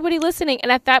 why is nobody listening?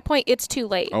 And at that point, it's too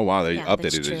late. Oh, wow. They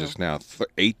updated it just now.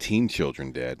 18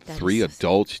 children dead, 3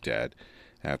 adults dead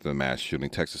after the mass shooting.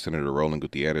 Texas Senator Roland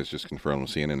Gutierrez just confirmed on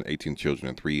CNN 18 children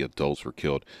and 3 adults were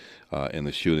killed in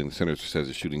the shooting. The senator says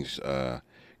the shooting's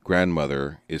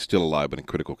grandmother is still alive but in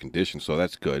critical condition, so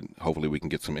that's good. Hopefully we can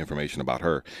get some information about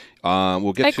her.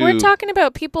 We're talking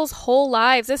about people's whole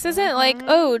lives. This isn't like,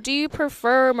 oh, do you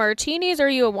prefer martinis or are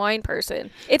you a wine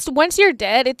person? It's once you're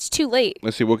dead, it's too late.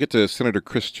 Let's see, we'll get to Senator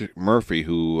Crysta Murphy,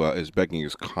 who is begging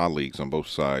his colleagues on both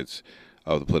sides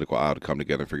of the political aisle to come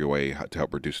together and figure a way to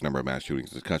help reduce the number of mass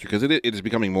shootings in this country, because it is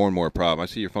becoming more and more a problem. I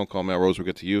see your phone call, Melrose. We'll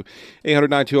get to you.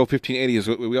 800-920-1580 is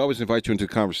we always invite you into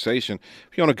the conversation.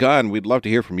 If you own a gun, we'd love to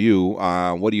hear from you.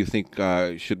 What do you think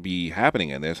should be happening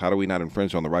in this? How do we not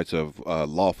infringe on the rights of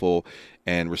lawful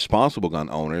and responsible gun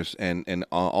owners and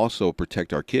also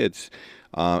protect our kids?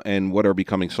 and what are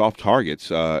becoming soft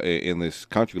targets in this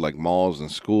country, like malls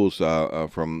and schools,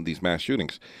 from these mass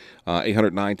shootings.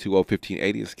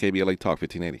 800-920-1580 is KBLA Talk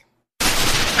 1580.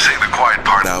 Say the quiet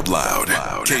part out loud.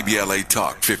 KBLA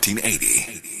Talk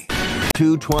 1580.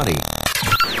 220.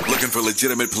 Looking for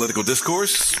legitimate political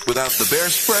discourse without the bear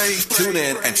spray? Tune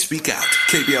in and speak out.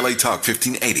 KBLA Talk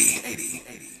 1580.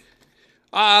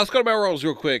 Let's go to Melrose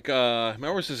real quick.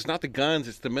 Melrose says it's not the guns,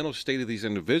 it's the mental state of these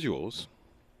individuals.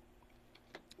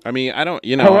 I mean, I don't,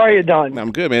 How are you, Don?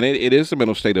 I'm good, man. It is the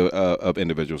mental state of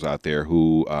individuals out there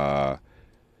who are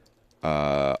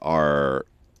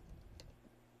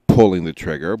pulling the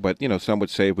trigger. But, some would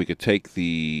say if we could take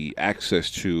the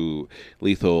access to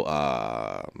lethal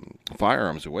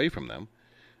firearms away from them,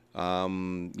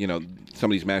 some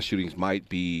of these mass shootings might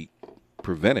be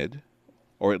prevented,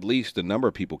 or at least the number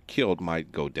of people killed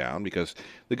might go down, because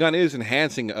the gun is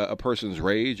enhancing a person's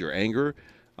rage or anger,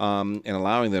 and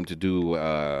allowing them to do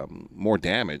more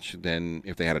damage than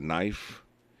if they had a knife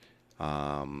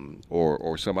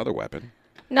or some other weapon.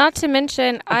 Not to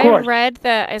mention, I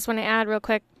just want to add real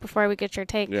quick before we get your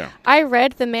take. Yeah. I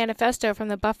read the manifesto from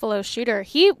the Buffalo shooter.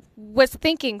 He was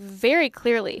thinking very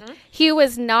clearly. Mm-hmm. He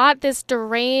was not this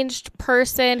deranged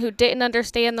person who didn't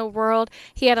understand the world.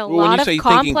 He had a lot of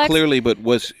thinking clearly, but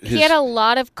he had a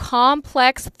lot of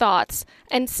complex thoughts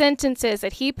and sentences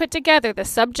that he put together. The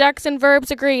subjects and verbs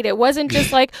agreed. It wasn't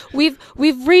just like we've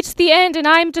reached the end and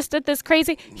I'm just at this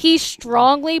crazy. He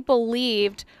strongly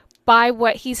believed by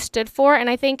what he stood for, and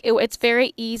I think it's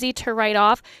very easy to write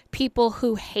off people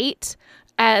who hate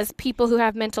as people who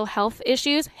have mental health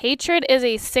issues. Hatred is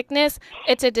a sickness,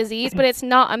 it's a disease, but it's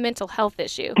not a mental health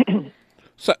issue.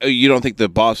 So you don't think the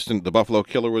Buffalo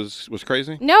killer was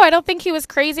crazy? No, I don't think he was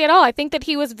crazy at all. I think that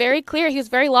he was very clear. He was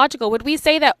very logical. Would we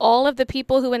say that all of the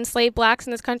people who enslaved blacks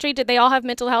in this country, did they all have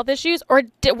mental health issues, or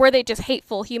were they just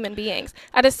hateful human beings?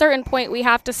 At a certain point, we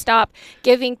have to stop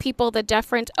giving people the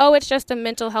deference, oh, it's just a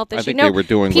mental health issue. I think they were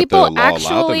doing what the law allowed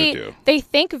them to do. They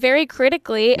think very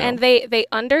critically, and they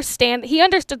understand. He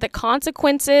understood the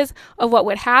consequences of what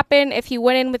would happen if he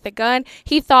went in with a gun.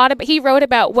 He wrote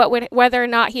about whether or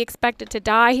not he expected to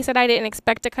die. He said, I didn't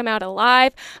expect to come out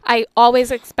alive. I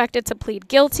always expected to plead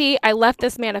guilty. I left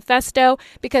this manifesto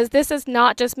because this is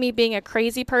not just me being a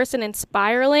crazy person and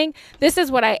spiraling. This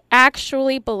is what I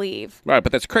actually believe. Right,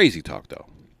 but that's crazy talk, though.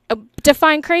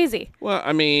 Define crazy. Well,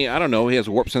 I mean, I don't know. He has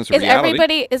a warped sense of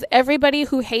reality. Is everybody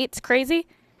who hates crazy?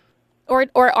 Or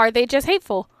are they just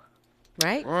hateful?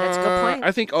 Right, that's a good point.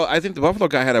 I think the Buffalo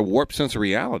guy had a warped sense of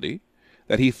reality,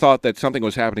 that he thought that something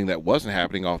was happening that wasn't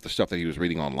happening off the stuff that he was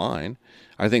reading online.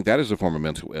 I think that is a form of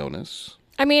mental illness.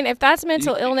 I mean, if that's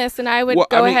mental illness, then I would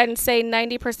go ahead and say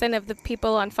 90% of the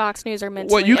people on Fox News are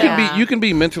mentally ill. Well, you can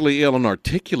be mentally ill and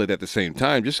articulate at the same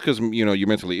time. Just because you're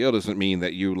mentally ill doesn't mean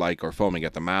that you are foaming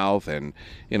at the mouth and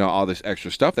all this extra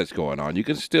stuff that's going on. You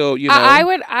can still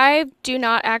I do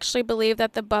not actually believe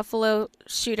that the Buffalo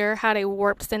shooter had a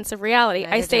warped sense of reality.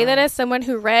 I say that as someone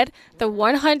who read the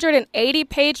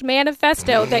 180-page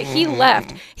manifesto that he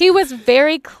left. He was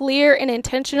very clear and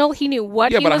intentional. He knew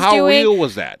what he was doing. Yeah, but how real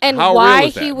was that? And why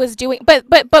he was doing, but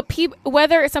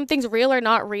whether something's real or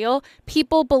not real,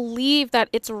 people believe that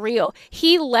it's real.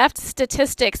 He left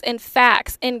statistics and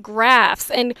facts and graphs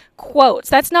and quotes.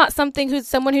 That's not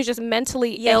someone who's just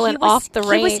mentally ill and off the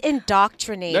range. He was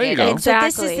indoctrinated. There you go.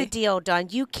 Exactly. So this is the deal, Don.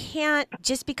 You can't,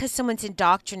 just because someone's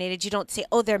indoctrinated, you don't say,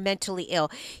 oh, they're mentally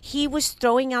ill. He was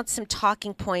throwing out some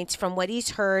talking points from what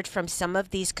he's heard from some of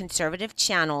these conservative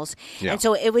channels, and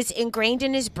so it was ingrained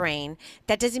in his brain.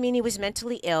 That doesn't mean he was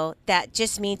mentally ill. That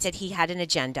just means that he had an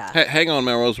agenda. Hang on,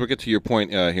 Melrose. We'll get to your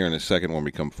point here in a second when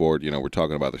we come forward. We're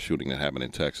talking about the shooting that happened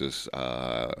in Texas.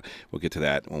 We'll get to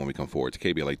that when we come forward. It's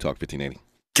KBLA Talk 1580.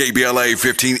 KBLA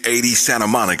 1580 Santa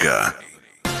Monica.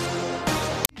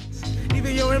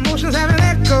 Even your emotions have an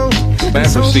echo. Bad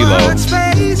for CeeLo.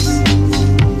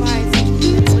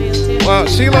 Well,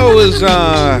 CeeLo is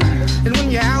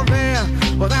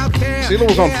CeeLo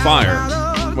was on fire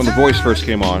when The Voice first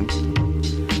came on.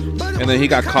 And then he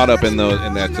got caught up in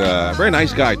that very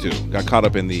nice guy too. Got caught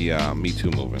up in the Me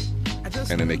Too movement,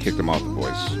 and then they kicked him off The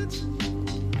Voice.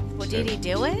 Well, did he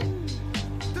do it?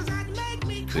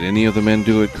 Did any of the men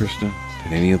do it, Crysta?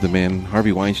 Did any of the men?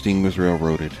 Harvey Weinstein was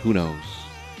railroaded. Who knows?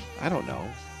 I don't know.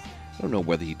 I don't know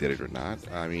whether he did it or not.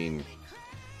 I mean,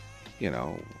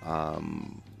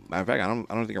 matter of fact, I don't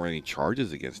think there were any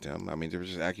charges against him. I mean, there were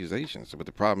just accusations. But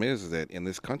the problem is that in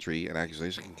this country, an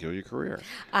accusation can kill your career.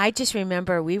 I just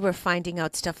remember we were finding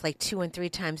out stuff like 2 and 3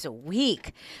 times a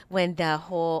week when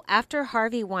after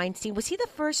Harvey Weinstein, was he the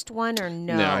first one or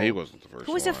no? No, he wasn't the first one.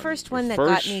 Who was the first one that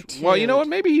got me too? Well, you know what?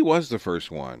 Maybe he was the first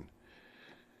one.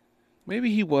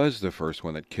 Maybe he was the first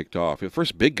one that kicked off. The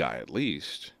first big guy, at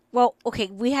least. Well, okay,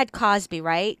 we had Cosby,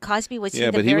 right? Cosby was Yeah,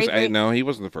 he the but very, no, he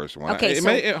wasn't the first one.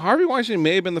 Okay, Harvey Weinstein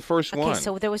may have been the first one. Okay,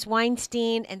 so there was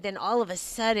Weinstein, and then all of a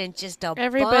sudden, just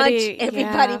everybody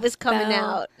was coming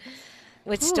out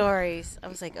with stories. I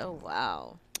was like, oh,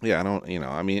 wow. Yeah, I don't,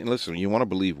 I mean, listen, you want to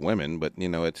believe women, but,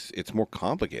 it's more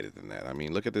complicated than that. I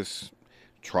mean, look at this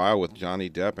trial with Johnny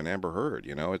Depp and Amber Heard,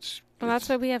 Well, that's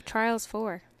what we have trials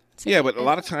for. Yeah, but a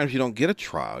lot of times you don't get a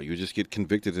trial. You just get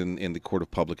convicted in the court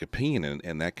of public opinion,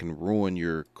 and that can ruin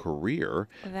your career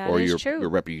or your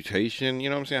reputation. You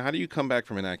know what I'm saying? How do you come back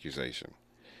from an accusation?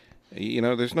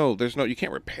 There's no, you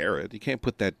can't repair it. You can't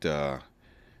put that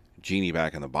genie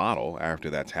back in the bottle after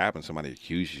that's happened. Somebody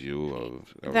accuses you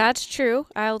of. That's true.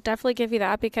 I'll definitely give you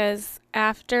that, because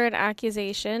after an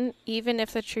accusation, even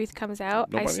if the truth comes out,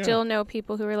 I still know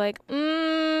people who are like,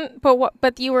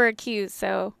 but you were accused,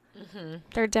 so. Mm-hmm.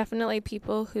 There are definitely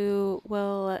people who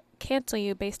will cancel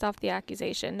you based off the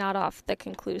accusation, not off the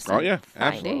conclusive findings.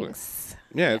 Absolutely.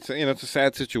 Yeah, it's a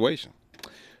sad situation.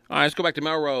 All right, let's go back to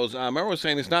Melrose. Melrose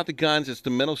saying it's not the guns, it's the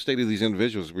mental state of these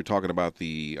individuals. We're talking about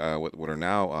the what are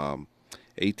now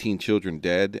 18 children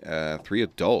dead, 3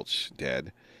 adults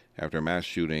dead after a mass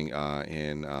shooting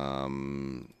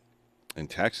in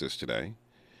Texas today.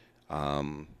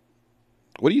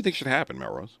 What do you think should happen,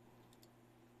 Melrose?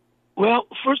 Well,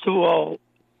 first of all,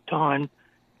 Don,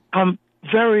 I'm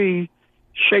very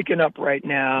shaken up right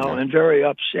now and very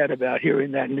upset about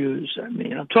hearing that news. I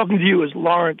mean, I'm talking to you as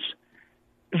Lawrence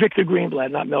Victor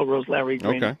Greenblatt, not Melrose Larry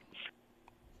Green. Okay.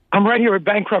 I'm right here at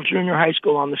Bancroft Junior High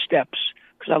School on the steps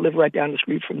because I live right down the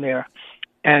street from there.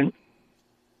 And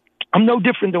I'm no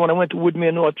different than when I went to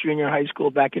Woodmere North Junior High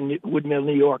School back in Woodmere,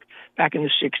 New York, back in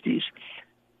the 60s.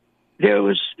 There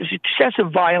was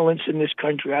excessive violence in this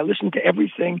country. I listened to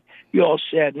everything you all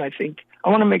said, and I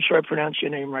want to make sure I pronounce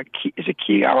your name right. Is it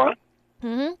Kiara?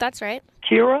 Mm-hmm, that's right.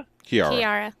 Kiara?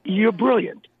 Kiara. You're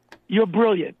brilliant. You're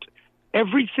brilliant.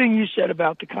 Everything you said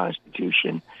about the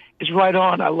Constitution is right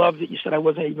on. I love that you said I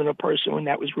wasn't even a person when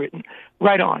that was written.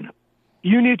 Right on.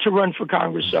 You need to run for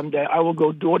Congress someday. I will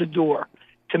go door to door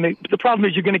to make. The problem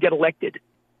is you're going to get elected.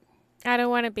 I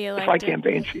don't want to be elected. If I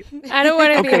campaign for you. I don't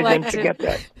want to be elected. Then forget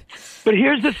that. But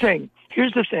here's the thing.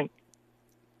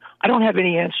 I don't have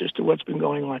any answers to what's been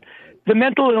going on. The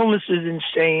mental illness is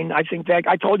insane. I think that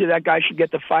I told you that guy should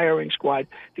get the firing squad.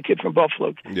 The kid from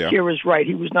Buffalo. Yeah. Kira's right.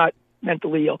 He was not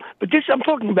mentally ill. But this I'm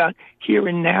talking about here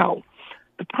and now.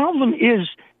 The problem is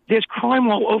there's crime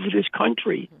all over this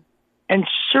country, and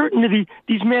certainly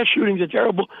these mass shootings are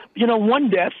terrible.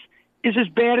 One death is as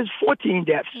bad as 14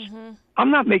 deaths. Mm-hmm.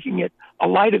 I'm not making it a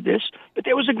light of this, but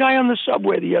there was a guy on the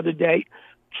subway the other day,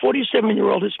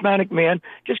 47-year-old Hispanic man,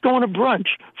 just going to brunch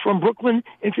from Brooklyn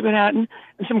into Manhattan,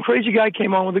 and some crazy guy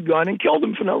came on with a gun and killed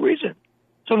him for no reason.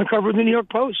 It's on the cover of the New York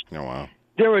Post. Oh, wow.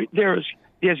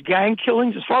 There's gang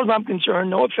killings. As far as I'm concerned,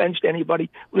 no offense to anybody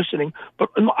listening, but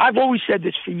I've always said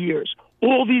this for years.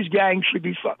 All these gangs should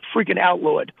be freaking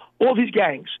outlawed. All these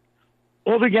gangs.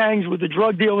 All the gangs with the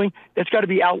drug dealing, that's got to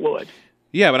be outlawed.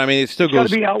 Yeah, but I mean, it still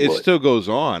goes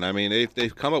on. I mean,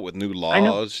 they've come up with new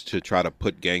laws to try to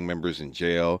put gang members in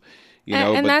jail.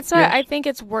 And that's why I think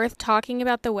it's worth talking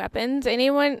about the weapons.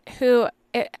 Anyone who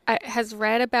has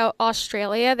read about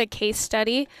Australia, the case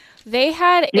study, they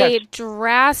had a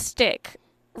drastic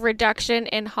reduction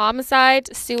in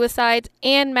homicides, suicides,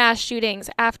 and mass shootings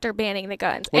after banning the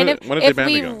guns. When did they ban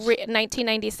the guns?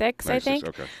 1996, I think.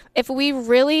 Okay. If we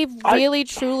really,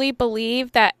 truly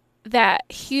believe that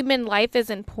human life is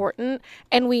important,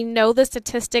 and we know the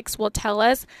statistics will tell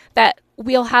us that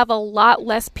we'll have a lot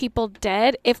less people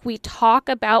dead if we talk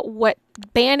about what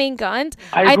banning guns.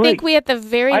 I think we at the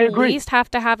very least have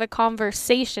to have a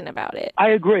conversation about it. I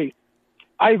agree.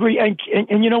 And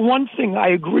one thing, I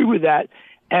agree with that.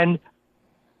 And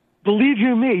believe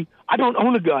you me, I don't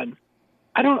own a gun.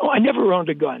 I never owned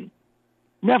a gun.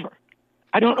 Never.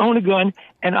 I don't own a gun,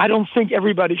 and I don't think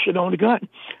everybody should own a gun.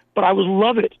 But I would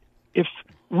love it if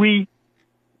we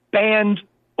banned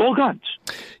all guns.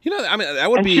 I mean, that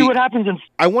would be. See what happens.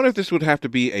 I wonder if this would have to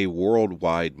be a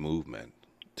worldwide movement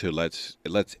to let's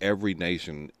every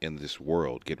nation in this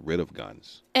world get rid of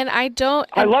guns. And I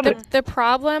love it. The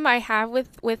problem I have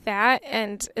with that,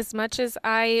 and as much as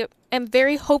I am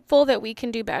very hopeful that we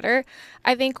can do better,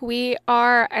 I think we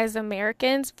are, as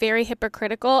Americans, very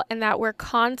hypocritical in that we're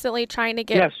constantly trying to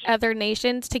get other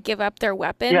nations to give up their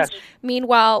weapons. Yes.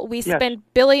 Meanwhile, we spend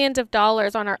billions of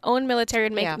dollars on our own military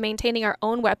and maintaining our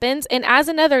own weapons. And as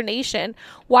another nation,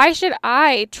 why should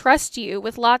I trust you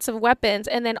with lots of weapons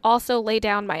and then also lay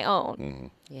down my own?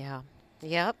 Mm-hmm. Yeah.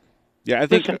 Yep. Yeah, I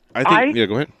think. Listen, yeah,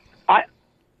 go ahead.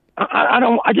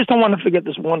 I just don't want to forget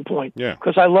this one point. Yeah.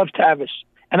 Because I love Tavis.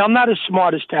 And I'm not as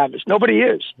smart as Tavis. Nobody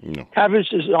is. No.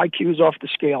 Tavis's IQ is off the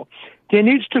scale. There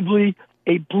needs to be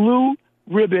a blue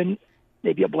ribbon,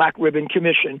 maybe a black ribbon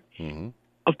commission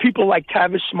of people like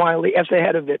Tavis Smiley as the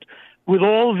head of it, with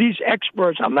all these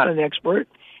experts. I'm not an expert.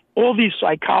 All these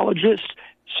psychologists,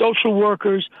 social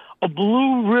workers, a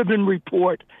blue ribbon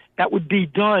report that would be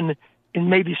done in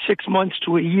maybe 6 months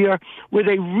to a year, where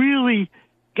they really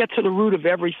get to the root of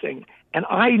everything. And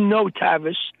I know,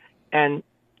 Tavis and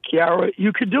Kiara,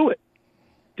 you could do it,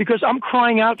 because I'm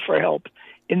crying out for help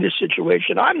in this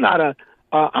situation. I'm not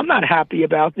happy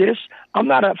about this. I'm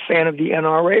not a fan of the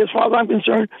NRA. As far as I'm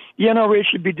concerned, the NRA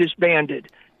should be disbanded.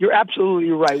 You're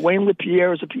absolutely right. Wayne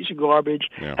LaPierre is a piece of garbage,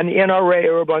 and the NRA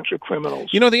are a bunch of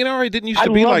criminals. You know, the NRA didn't used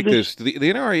to be like this. The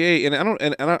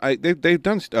NRA, and they've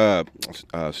done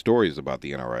stories about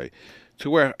the NRA, to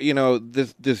where, you know,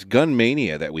 this gun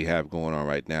mania that we have going on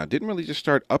right now didn't really just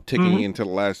start upticking into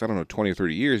the last, 20 or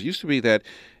 30 years. It used to be that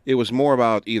it was more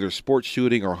about either sports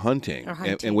shooting or hunting,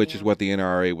 and which is what the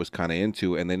NRA was kind of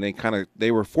into. And then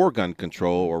they were for gun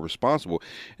control or responsible.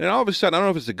 And then all of a sudden, I don't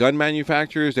know if it's the gun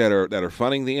manufacturers that are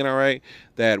funding the NRA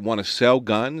that want to sell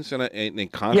guns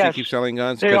and constantly keep selling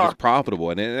guns because it's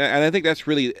profitable. And I think that's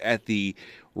really at the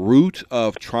root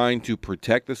of trying to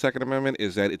protect the Second Amendment,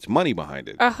 is that it's money behind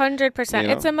it. 100%.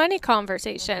 It's a money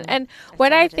conversation. And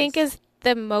what I think is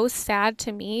the most sad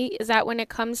to me is that when it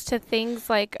comes to things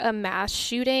like a mass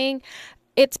shooting,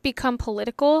 it's become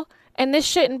political. And this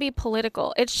shouldn't be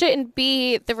political. It shouldn't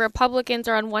be the Republicans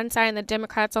are on one side and the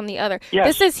Democrats on the other. Yes.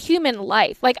 This is human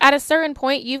life. Like, at a certain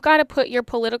point, you've got to put your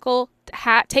political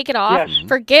hat, take it off. Yes.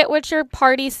 Forget what your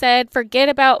party said. Forget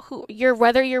about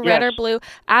whether you're red or blue.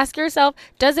 Ask yourself,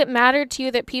 does it matter to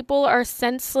you that people are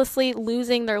senselessly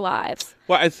losing their lives?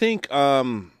 Well, I think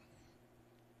the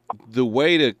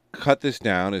way to cut this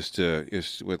down is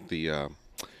with the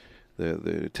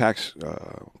tax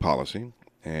policy,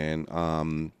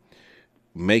 and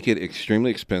make it extremely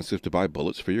expensive to buy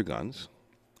bullets for your guns.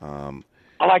 I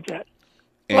like that.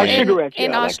 Like cigarettes.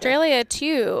 In Australia,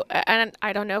 too, and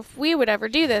I don't know if we would ever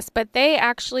do this, but they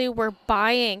actually were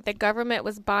the government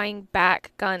was buying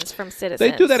back guns from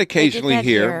citizens. They do that occasionally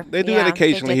here. They do that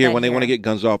occasionally here when they want to get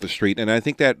guns off the street, and I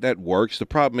think that works. The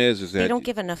problem is that they don't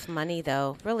give enough money,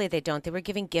 though. Really, they don't. They were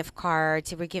giving gift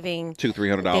cards. They were giving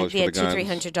 $200-300 for the guns.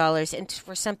 $200-300, and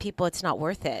for some people, it's not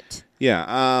worth it. Yeah,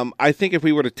 I think if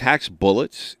we were to tax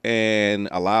bullets and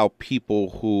allow people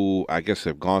who, I guess,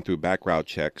 have gone through background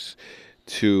checks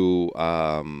to,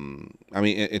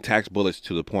 and tax bullets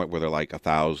to the point where they're like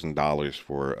 $1,000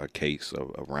 for a case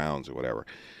of rounds or whatever,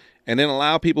 and then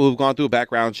allow people who've gone through a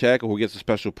background check or who gets a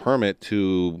special permit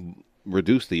to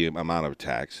reduce the amount of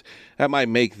tax, that might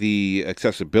make the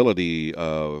accessibility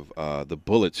of the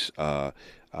bullets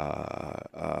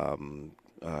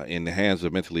in the hands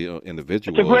of mentally ill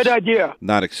individuals. It's a great idea.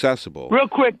 Not accessible. Real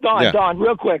quick, Don,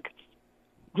 real quick,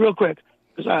 because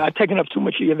I've taken up too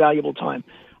much of your valuable time.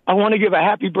 I want to give a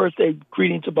happy birthday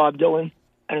greeting to Bob Dylan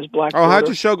and his black daughter. How'd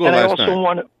your show go last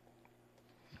night?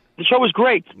 The show was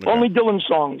great. Okay. Only Dylan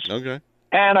songs. Okay.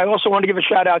 And I also want to give a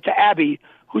shout out to Abby,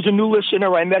 who's a new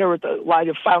listener. I met her at the light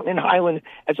of Fountain in Highland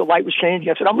as the light was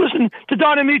changing. I said, I'm listening to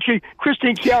Don Amiche, Crysta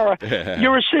and Kiara.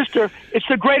 You're a sister. It's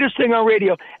the greatest thing on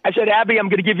radio. I said, Abby, I'm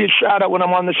going to give you a shout out when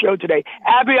I'm on the show today.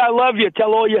 Abby, I love you.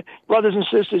 Tell all your brothers and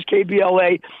sisters,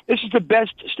 KBLA. This is the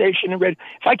best station in radio.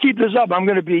 If I keep this up, I'm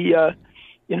going to be,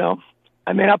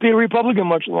 I may not be a Republican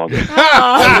much longer.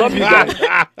 I love you guys.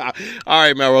 All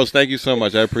right, Melrose, thank you so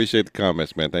much. I appreciate the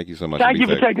comments, man. Thank you so much. Thank you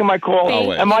for taking my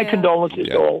call. And my condolences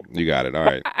to all. You got it. All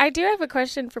right. I do have a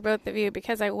question for both of you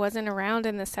because I wasn't around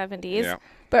in the 70s. Yeah.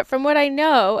 But from what I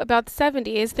know about the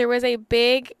 70s, there was a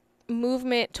big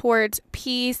movement towards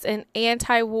peace and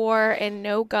anti-war and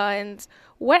no guns.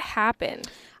 What happened?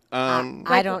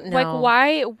 I don't know.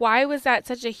 Like, why was that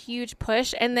such a huge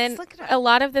push? And then a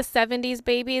lot of the 70s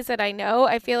babies that I know,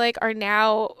 I feel like are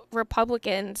now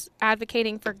Republicans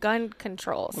advocating for gun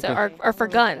control, or for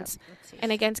guns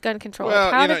and against gun control.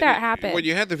 Well, how did that happen? Well,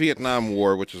 you had the Vietnam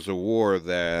War, which was a war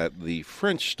that the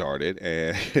French started,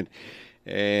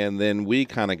 and then we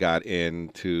kind of got in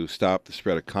to stop the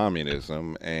spread of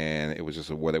communism, and it was just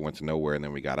a war that went to nowhere, and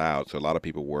then we got out. So a lot of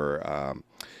people were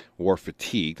war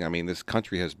fatigued. I mean, this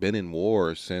country has been in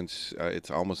war since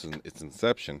it's almost its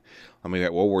inception. I mean, we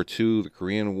had World War II, the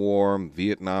Korean War,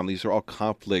 Vietnam. These are all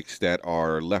conflicts that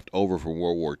are left over from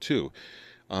World War II.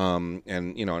 And,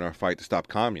 in our fight to stop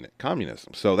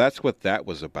communism. So that's what that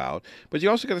was about. But you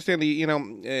also got to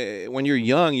understand, when you're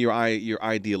young, you're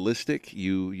idealistic.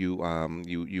 You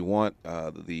want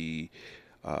the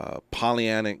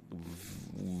Pollyannic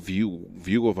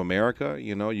view of America.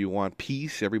 You know, you want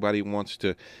peace. Everybody wants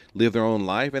to live their own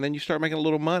life, and then you start making a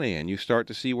little money, and you start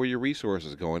to see where your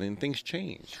resources are going, and things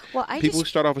change. Well, people who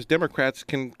start off as Democrats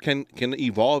can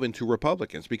evolve into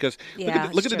Republicans because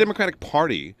look at the Democratic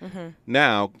Party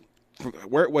now.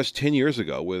 Where it was 10 years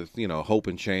ago with, you know, hope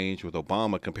and change with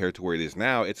Obama compared to where it is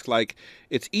now, it's like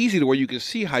it's easy to where you can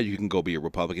see how you can go be a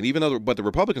Republican, even though but the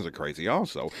Republicans are crazy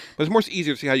also. But it's more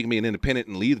easier to see how you can be an independent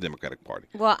and lead the Democratic Party.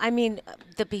 Well, I mean,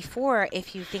 before,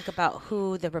 if you think about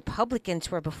who the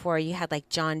Republicans were before, you had like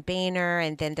John Boehner,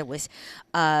 and then there was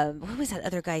what was that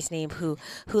other guy's name who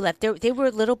left? They were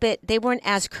a little bit. They weren't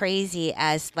as crazy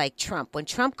as like Trump. When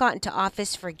Trump got into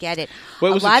office, forget it.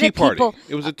 Well, it was a Tea Party.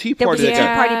 It was a Tea Party. There was a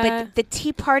Tea Party, but the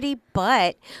Tea Party,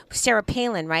 but Sarah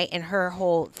Palin, right, and her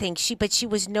whole thing. She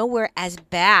was nowhere as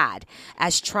bad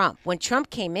as Trump. When Trump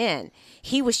came in,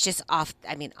 he was just off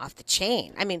the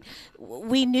chain. I mean,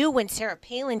 we knew when Sarah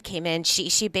Palin came in,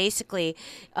 she basically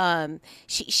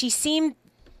she seemed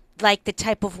like the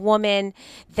type of woman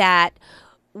that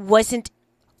wasn't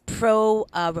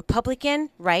pro-Republican,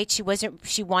 right?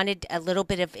 She wanted a little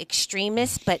bit of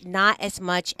extremist, but not as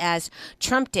much as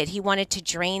Trump did. He wanted to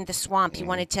drain the swamp. He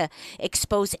wanted to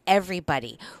expose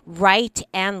everybody, right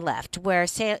and left, where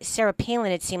Sarah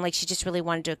Palin, it seemed like she just really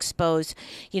wanted to expose,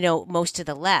 you know, most of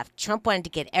the left. Trump wanted to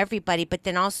get everybody, but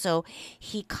then also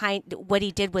what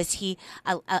he did was he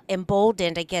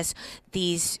emboldened, I guess,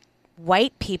 these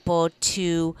white people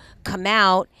to come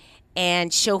out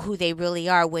and show who they really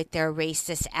are with their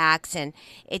racist acts, and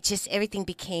everything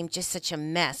became just such a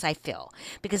mess, I feel,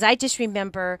 because I just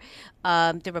remember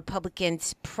the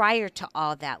Republicans prior to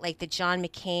all that, like the John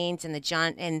McCains and the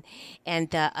John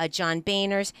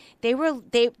Boehners. They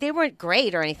weren't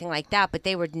great or anything like that, but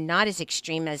they were not as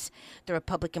extreme as the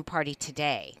Republican Party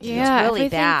today. Yeah, it's really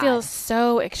bad. Everything feels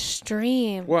so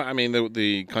extreme. Well, I mean,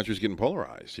 the country's getting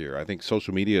polarized here. I think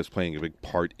social media is playing a big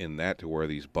part in that, to where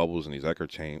these bubbles and these echo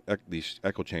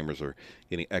chambers are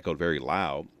getting echoed very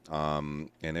loud, and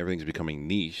everything's becoming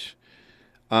niche.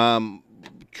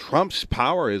 Trump's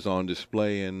power is on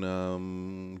display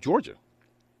in Georgia.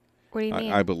 What do you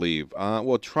mean? I believe.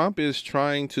 Well, Trump is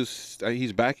trying to.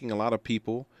 He's backing a lot of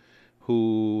people, a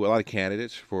lot of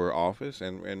candidates for office,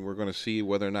 and we're going to see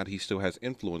whether or not he still has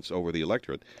influence over the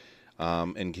electorate,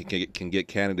 and can get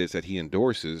candidates that he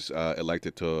endorses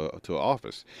elected to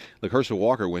office. Like Herschel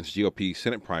Walker wins GOP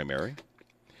Senate primary.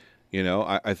 You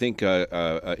know, I think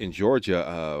in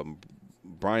Georgia,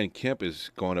 Brian Kemp is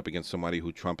going up against somebody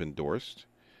who Trump endorsed.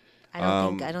 I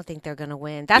don't think they're going to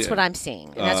win. That's what I'm seeing,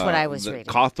 and that's what I was reading.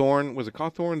 Cawthorn, was it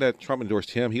Cawthorn that Trump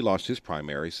endorsed him? He lost his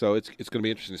primary, so it's going to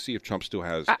be interesting to see if Trump still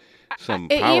has some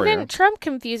power. Even Trump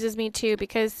confuses me too,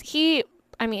 because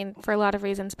for a lot of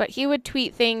reasons, but he would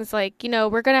tweet things like, you know,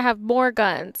 we're going to have more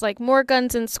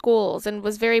guns in schools, and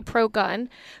was very pro-gun.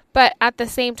 But at the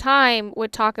same time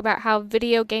would talk about how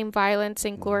video game violence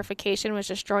and glorification was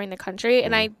destroying the country.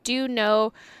 And I do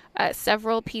know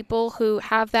several people who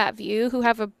have that view, who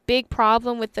have a big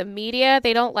problem with the media.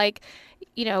 They don't like,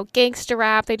 you know, gangster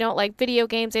rap. They don't like video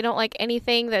games. They don't like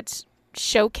anything that's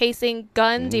showcasing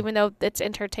guns, even though it's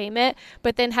entertainment,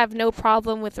 but then have no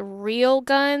problem with real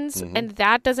guns. And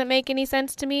that doesn't make any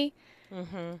sense to me.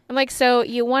 I'm like, so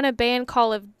you want to ban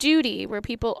Call of Duty where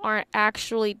people aren't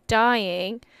actually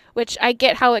dying, which I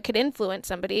get how it could influence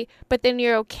somebody, but then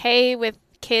you're okay with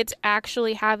kids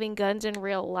actually having guns in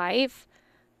real life?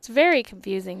 It's very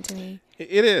confusing to me.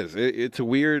 It is.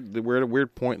 We're at a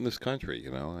weird point in this country,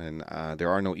 you know, and there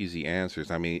are no easy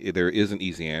answers. I mean, there is an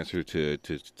easy answer to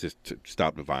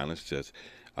stop the violence. Just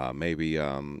maybe you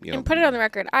know. And put it on the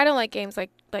record, I don't like games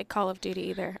like Call of Duty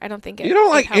either. I don't think it. You don't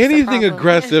like anything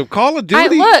aggressive. Call of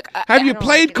Duty. Have you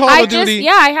played Call of Duty?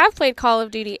 Yeah, I have played Call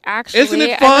of Duty. Actually, isn't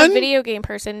it fun? I'm a video game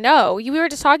person. No, we were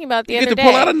just talking about the other day. You get to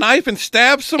pull out a knife and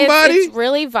stab somebody. It's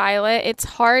really violent. It's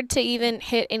hard to even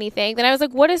hit anything. Then I was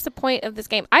like, what is the point of this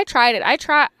game? I tried it. I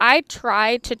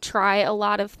try to try a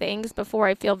lot of things before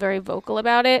I feel very vocal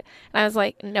about it. And I was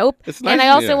like, nope. It's nice, and I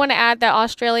also want to add that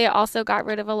Australia also got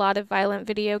rid of a lot of violent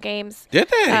video games. Did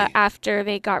they? After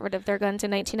they got rid of their guns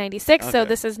in 1996. Okay. So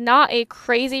this is not a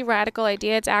crazy radical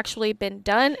idea. It's actually been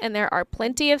done, and there are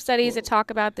plenty of studies that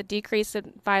talk about the decrease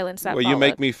in violence that followed. You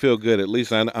make me feel good. At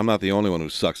least I'm not the only one who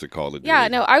sucks at Call of Duty. Yeah,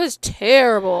 no, I was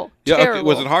terrible. Yeah, terrible. Okay.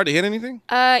 Was it hard to hit anything?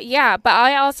 Yeah, but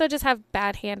I also just have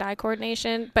bad hand-eye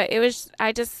coordination. But it was,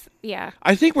 yeah.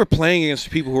 I think we're playing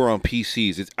against people who are on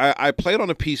PCs. I played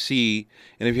on a PC,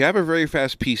 and if you have a very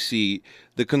fast PC,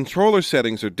 the controller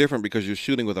settings are different because you're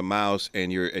shooting with a mouse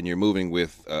and you're moving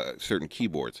with certain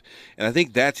keyboards. And I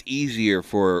think that's easier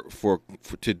for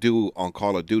to do on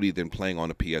Call of Duty than playing on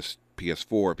a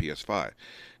PS4 or PS5,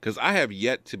 because I have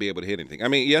yet to be able to hit anything. I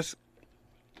mean, yes.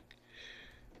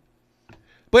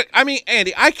 But, I mean,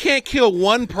 Andy, I can't kill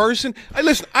one person.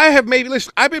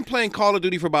 I've been playing Call of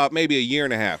Duty for about maybe a year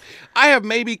and a half. I have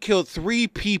maybe killed 3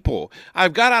 people.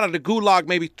 I've got out of the gulag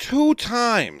maybe 2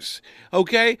 times,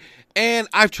 okay? And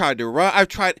I've tried to run. I've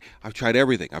tried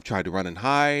everything. I've tried to run and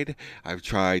hide. I've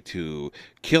tried to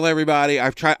kill everybody.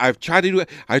 I've tried to do it.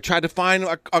 I tried to find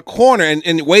a corner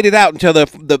and wait it out until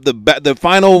the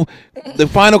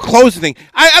final closing thing.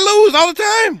 I lose all the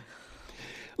time.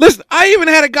 Listen, I even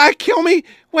had a guy kill me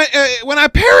when I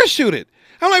parachuted.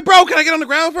 I'm like, bro, can I get on the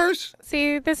ground first?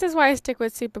 See, this is why I stick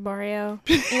with Super Mario.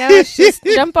 You know, it's just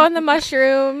jump on the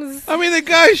mushrooms. I mean, the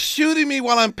guy's shooting me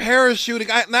while I'm parachuting.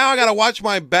 Now I got to watch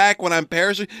my back when I'm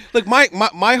parachuting. Look,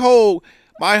 my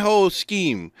whole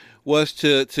scheme was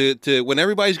to when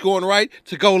everybody's going right,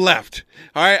 to go left.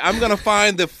 All right, I'm going to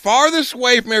find the farthest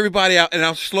way from everybody out, and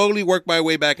I'll slowly work my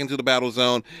way back into the battle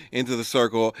zone, into the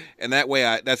circle, and that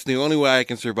way, that's the only way I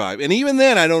can survive. And even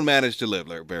then, I don't manage to live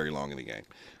very long in the game.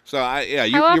 So, How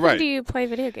you're often right. do you play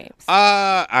video games?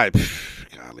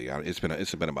 Golly, it's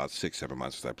been about 6-7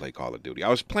 months since I played Call of Duty. I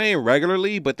was playing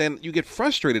regularly, but then you get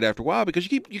frustrated after a while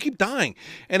because you keep dying,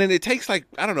 and then it takes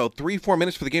 3-4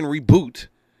 minutes for the game to reboot.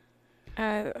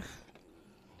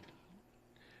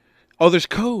 Oh, there's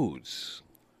codes.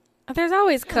 There's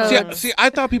always codes. See, I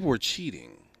thought people were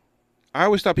cheating. I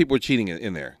always thought people were cheating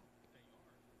in there.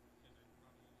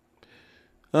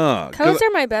 Codes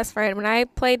are my best friend. When I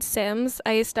played Sims,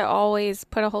 I used to always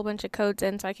put a whole bunch of codes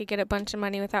in so I could get a bunch of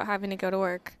money without having to go to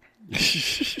work.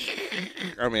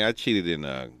 I mean, I cheated in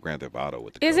Grand Theft Auto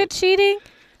with the Is it cheating?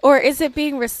 Or is it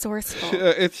being resourceful?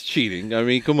 It's cheating. I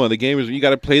mean, come on. The game is, you got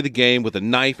to play the game with a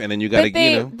knife, and then you got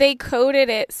to, they coded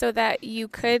it so that you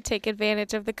could take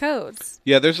advantage of the codes.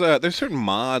 Yeah, there's certain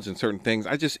mods and certain things.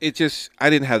 I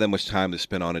didn't have that much time to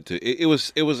spend on it. It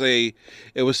was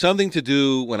something to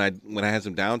do when I had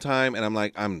some downtime, and I'm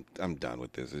like, I'm done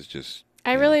with this. It's just.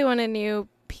 I really want a new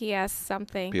PS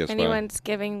something. PS5. Anyone's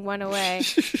giving one away,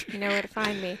 you know where to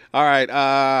find me. All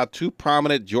right, 2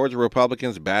 prominent Georgia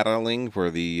Republicans battling for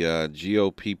the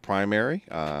GOP primary.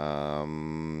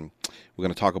 We're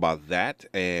going to talk about that,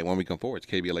 and when we come forward, it's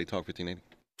KBLA Talk 1580.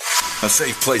 A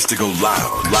safe place to go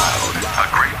loud. A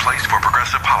great place for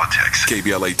progressive politics.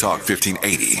 KBLA Talk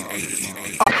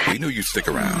 1580. We knew you'd stick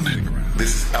around.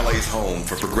 This is LA's home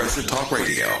for progressive talk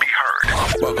radio. Be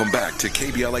heard. Welcome back to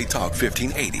KBLA Talk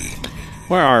 1580.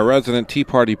 Well, our resident Tea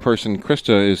Party person,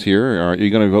 Crysta, is here. Are you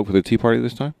going to vote for the Tea Party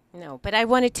this time? No, but I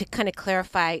wanted to kind of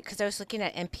clarify because I was looking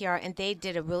at NPR and they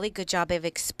did a really good job of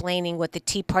explaining what the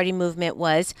Tea Party movement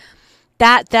was.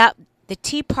 That the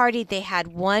Tea Party, they had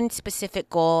one specific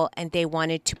goal, and they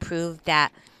wanted to prove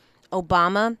that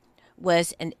Obama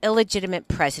was an illegitimate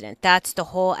president. That's the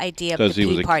whole idea of the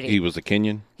Tea Party. He was a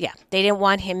Kenyan? Yeah. They didn't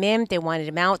want him in. They wanted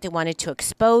him out. They wanted to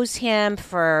expose him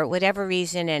for whatever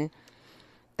reason, and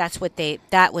that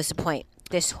was the point.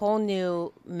 This whole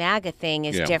new MAGA thing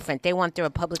is different. They want the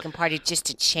Republican Party just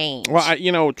to change.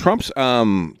 Well, Trump's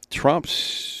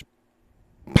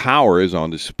power is on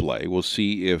display. We'll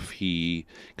see if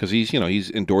because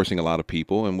he's endorsing a lot of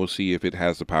people, and we'll see if it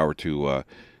has the power to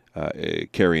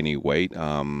carry any weight.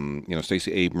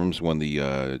 Stacey Abrams won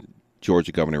the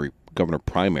Georgia governor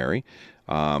primary,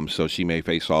 so she may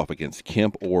face off against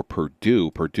Kemp or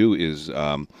Perdue. Perdue is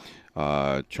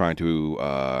trying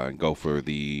to go for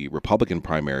the Republican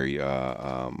primary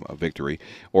victory,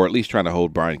 or at least trying to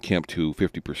hold Brian Kemp to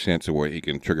 50% so where he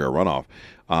can trigger a runoff.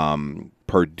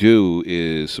 Perdue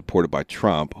is supported by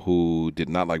Trump, who did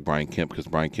not like Brian Kemp because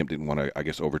Brian Kemp didn't want to, I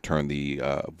guess, overturn the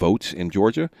votes in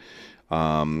Georgia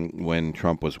when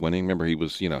Trump was winning. Remember, he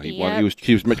was, won,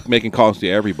 he was making calls to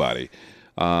everybody.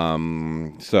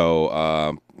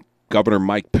 Governor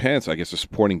Mike Pence, I guess, is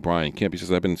supporting Brian Kemp. He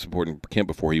says, I've been supporting Kemp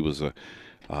before it was a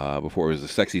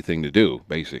sexy thing to do,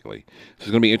 basically. So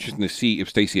it's going to be interesting to see if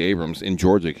Stacey Abrams in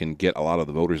Georgia can get a lot of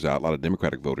the voters out, a lot of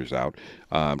Democratic voters out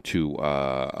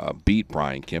to beat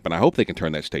Brian Kemp. And I hope they can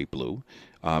turn that state blue.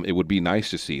 It would be nice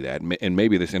to see that. And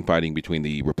maybe this infighting between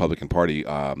the Republican Party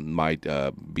might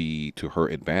be to her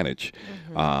advantage,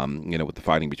 with the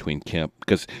fighting between Kemp.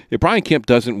 Because if Brian Kemp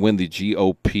doesn't win the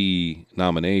GOP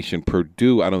nomination,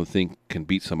 Perdue, I don't think, can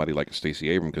beat somebody like Stacey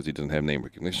Abrams because he doesn't have name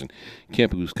recognition.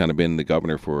 Kemp, who's kind of been the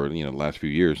governor for the last few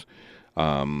years,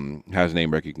 has name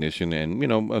recognition and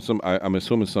I'm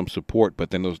assuming some support.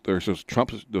 But then there's those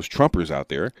Trumpers out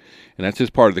there, and that's his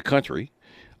part of the country.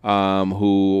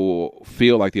 Who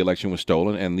feel like the election was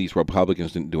stolen, and these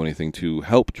Republicans didn't do anything to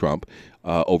help Trump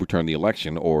overturn the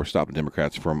election or stop the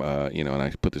Democrats from, and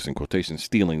I put this in quotation,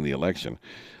 stealing the election.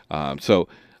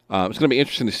 It's going to be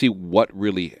interesting to see what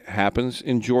really happens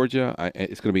in Georgia.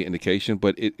 It's going to be an indication,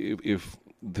 but if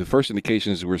the first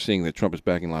indications we're seeing that Trump is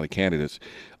backing a lot of candidates,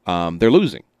 they're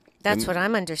losing. That's what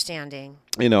I'm understanding.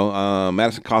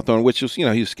 Madison Cawthorn, which was,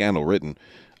 he's scandal ridden,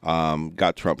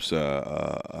 got Trump's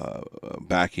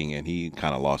backing, and he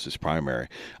kind of lost his primary.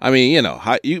 I mean,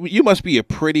 you must be a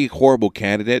pretty horrible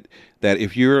candidate that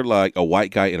if you're like a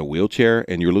white guy in a wheelchair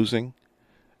and you're losing.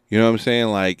 You know what I'm saying?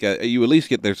 Like you at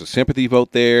least there's a sympathy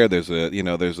vote there. There's a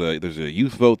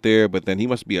youth vote there. But then he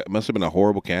must have been a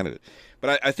horrible candidate.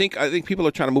 But I think people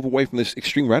are trying to move away from this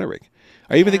extreme rhetoric.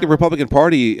 I even think the Republican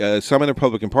Party, some in the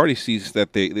Republican Party sees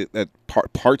that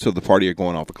parts of the party are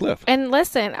going off a cliff. And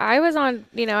listen, I was on,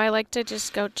 I like to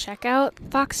just go check out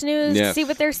Fox News, see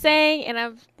what they're saying. And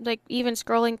I'm like even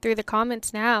scrolling through the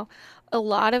comments now. A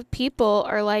lot of people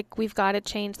are like, we've got to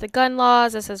change the gun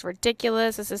laws. This is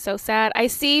ridiculous. This is so sad. I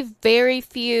see very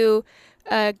few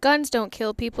guns don't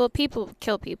kill people. People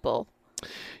kill people.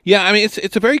 Yeah, I mean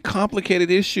it's a very complicated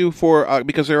issue for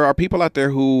because there are people out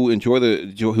there who enjoy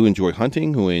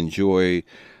hunting, who enjoy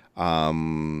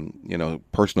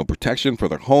personal protection for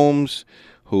their homes,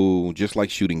 who just like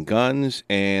shooting guns,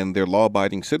 and they're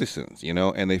law-abiding citizens,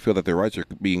 and they feel that their rights are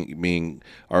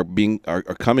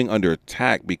coming under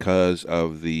attack because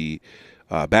of the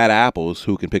bad apples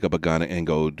who can pick up a gun and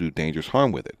go do dangerous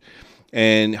harm with it.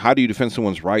 And how do you defend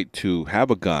someone's right to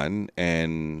have a gun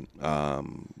and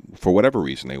for whatever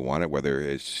reason they want it, whether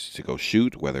it's to go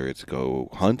shoot, whether it's to go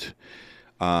hunt?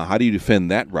 How do you defend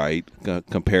that right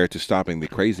compared to stopping the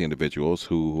crazy individuals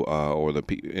who, or the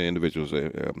individuals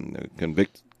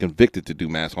convicted to do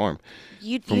mass harm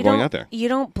from going out there? You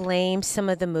don't blame some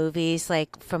of the movies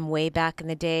like from way back in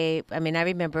the day. I mean, I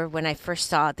remember when I first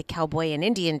saw the cowboy and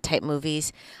Indian type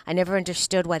movies, I never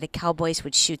understood why the cowboys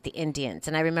would shoot the Indians.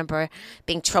 And I remember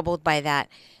being troubled by that.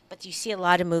 But you see a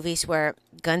lot of movies where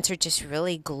guns are just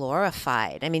really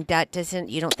glorified. I mean,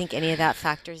 you don't think any of that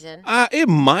factors in? It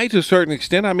might to a certain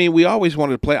extent. I mean, I always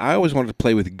wanted to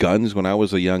play with guns when I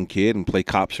was a young kid and play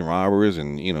cops and robbers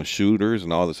and shooters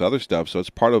and all this other stuff. So it's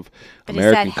part of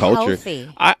American culture.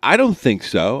 Healthy? I don't think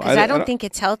so. Because I don't think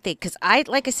it's healthy. Because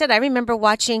like I said, I remember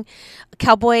watching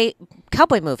cowboy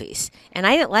movies, and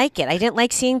I didn't like it. I didn't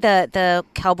like seeing the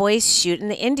cowboys shooting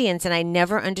the Indians, and I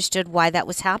never understood why that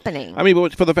was happening. I mean,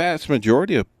 but for the vast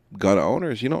majority of gun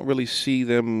owners, you don't really see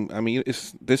them. I mean,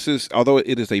 although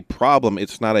it is a problem,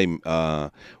 it's not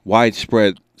a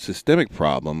widespread systemic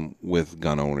problem with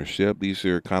gun ownership. These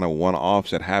are kind of one-offs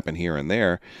that happen here and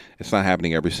there. It's not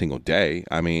happening every single day.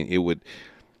 I mean, it would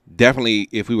definitely,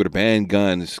 if we were to ban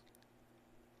guns,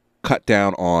 cut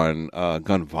down on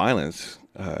gun violence.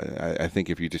 I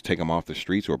think if you just take them off the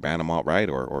streets or ban them outright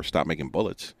or stop making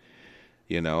bullets,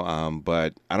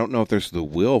 but I don't know if there's the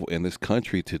will in this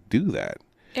country to do that.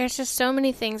 There's just so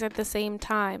many things at the same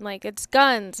time. Like it's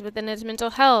guns, but then it's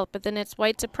mental health, but then it's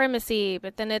white supremacy,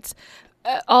 but then it's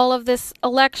all of this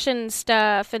election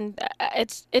stuff, and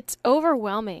it's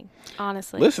overwhelming,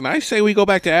 honestly. Listen, I say we go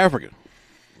back to Africa.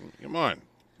 Come on,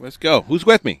 let's go. Who's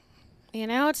with me?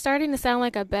 It's starting to sound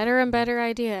like a better and better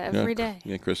idea every day.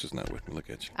 Yeah, Chris is not with me. Look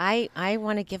at you. I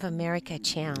want to give America a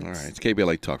chance. All right, it's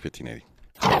KBLA Talk 1580.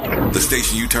 The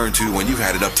station you turn to when you've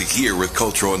had it up to here with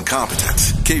cultural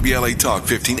incompetence. KBLA Talk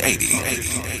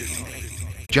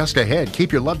 1580. Just ahead,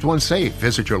 keep your loved ones safe.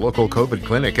 Visit your local COVID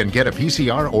clinic and get a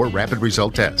PCR or rapid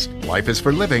result test. Life is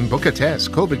for living. Book a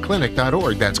test.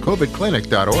 COVIDclinic.org. That's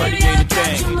COVIDclinic.org.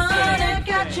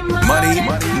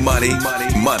 Money.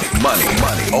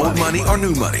 Old money or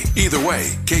new money. Either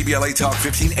way, KBLA Talk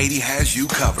 1580 has you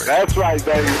covered. That's right,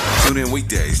 baby. Tune in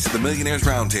weekdays to the Millionaires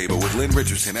Roundtable with Lynn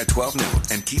Richardson at 12 noon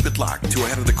and keep it locked to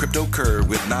Ahead of the Crypto Curve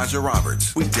with Naja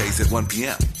Roberts. Weekdays at 1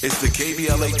 p.m. It's the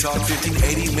KBLA Talk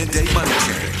 1580 Midday Money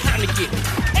Chain.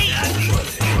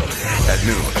 At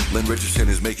noon, Lynn Richardson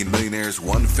is making millionaires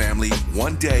one family,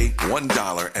 one day,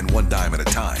 $1 and $1 at a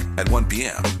time. At 1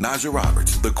 p.m., Naja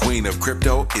Roberts, the queen of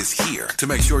crypto, is here to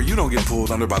make sure you don't get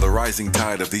pulled under by the rising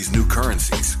tide of these new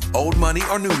currencies. Old money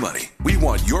or new money, we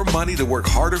want your money to work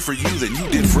harder for you than you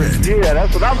did for it. Yeah,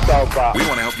 that's what I'm talking about. We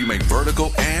want to help you make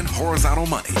vertical and horizontal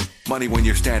money. Money when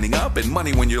you're standing up and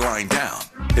money when you're lying down.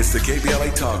 It's the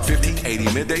KBLA Talk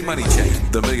 1580 Midday Money Chain,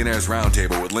 the Millionaires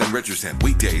Roundtable with Lynn Richardson,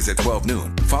 weekdays at 12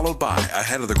 noon, followed by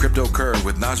Ahead of the Crypto Curve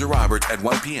with Naja Roberts at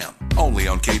 1 p.m. Only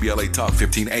on KBLA Talk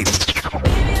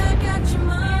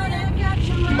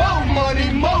 1580. More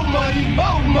money, more money,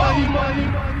 more money.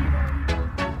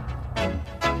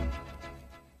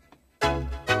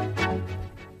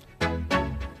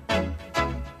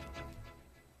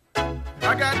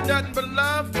 I got nothing but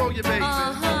love for you, baby.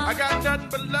 I got nothing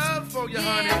but love for you,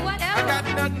 honey. I got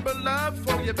nothing but love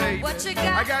for you, baby. What you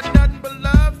got? I got nothing but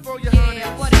love for you, honey.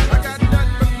 I got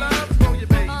nothing but love for you,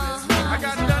 baby. I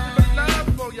got nothing but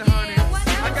love for you, honey.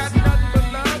 I got nothing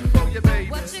but love for you,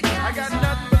 baby. I got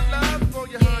nothing but love for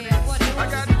you, honey. I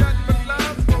got nothing but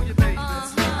love for you, baby.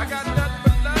 I got nothing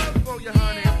but love for you,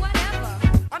 honey.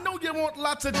 I know you want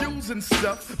lots of Jews and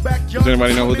stuff. Does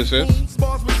anybody know who this is?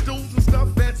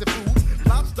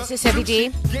 Is this Heavy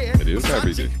D? It is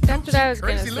Heavy D. That's what I was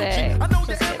going to say.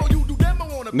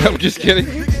 No, just kidding.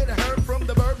 You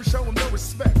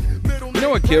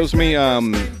know what kills me?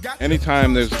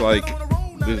 Anytime there's like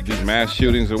these mass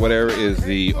shootings or whatever, is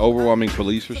the overwhelming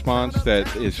police response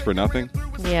that is for nothing.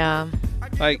 Yeah.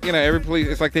 Like, you know, every police,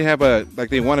 it's like they have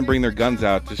they want to bring their guns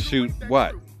out to shoot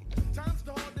what?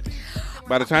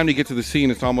 By the time you get to the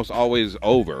scene, it's almost always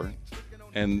over.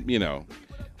 And, you know,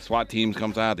 SWAT teams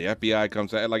comes out, the FBI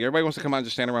comes out. Like, everybody wants to come out and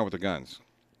just stand around with their guns.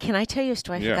 Can I tell you a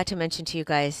story I forgot to mention to you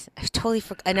guys? I totally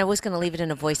forgot, and I was going to leave it in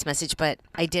a voice message, but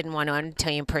I didn't want to. I'm going to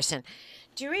tell you in person.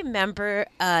 Do you remember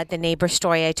the neighbor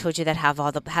story I told you that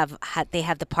they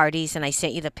have the parties, and I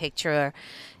sent you the picture?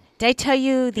 Did I tell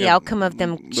you the outcome of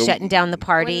them shutting down the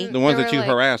party? The ones that you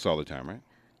harass all the time, right?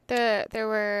 There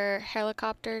were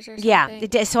helicopters or something?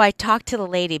 Yeah. So I talked to the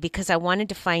lady because I wanted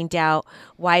to find out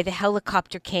why the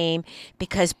helicopter came,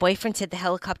 because boyfriend said the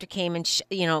helicopter came and,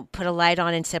 put a light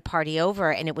on and said party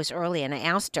over, and it was early, and I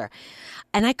asked her.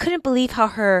 And I couldn't believe how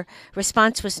her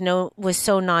response was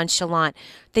so nonchalant.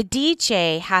 The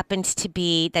DJ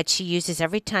that she uses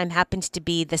every time happens to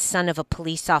be the son of a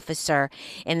police officer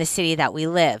in the city that we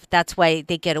live. That's why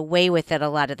they get away with it a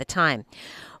lot of the time.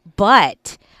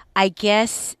 But I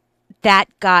guess that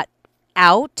got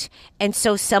out, and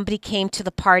so somebody came to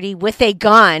the party with a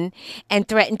gun and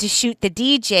threatened to shoot the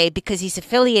DJ because he's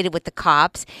affiliated with the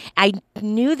cops. I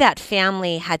knew that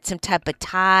family had some type of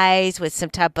ties with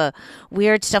some type of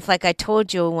weird stuff, like I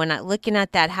told you, when I'm looking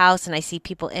at that house and I see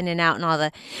people in and out and all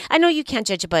the... I know you can't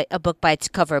judge a book by its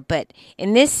cover, but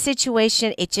in this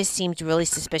situation, it just seemed really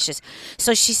suspicious.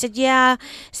 So she said, yeah,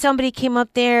 somebody came up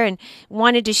there and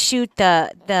wanted to shoot the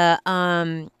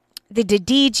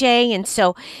DJ, and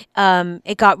so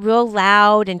it got real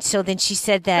loud, and so then she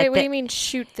said that... Wait, what do you mean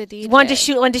shoot the DJ? Wanted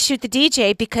to shoot the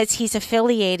DJ because he's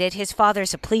affiliated. His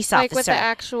father's a police officer. Like with the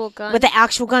actual gun? With the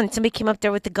actual gun. Somebody came up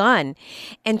there with the gun.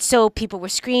 And so people were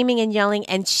screaming and yelling,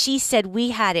 and she said we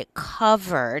had it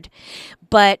covered.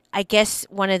 But I guess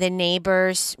one of the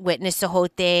neighbors witnessed the whole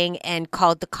thing and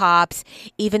called the cops,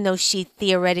 even though she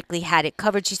theoretically had it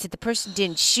covered. She said the person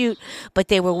didn't shoot, but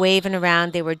they were waving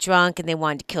around, they were drunk, and they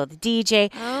wanted to kill the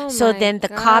DJ. Oh, so then the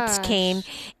cops came,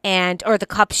 or the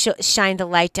cops shined the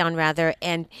light down, rather,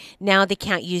 and now they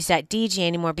can't use that DJ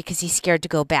anymore because he's scared to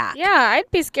go back. Yeah, I'd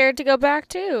be scared to go back,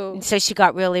 too. And so she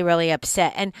got really, really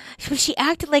upset. And she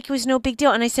acted like it was no big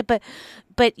deal. And I said,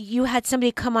 but you had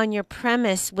somebody come on your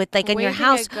premise with in your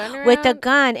house with a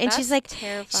gun, and she's like,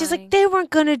 they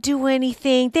weren't gonna do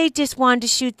anything. They just wanted to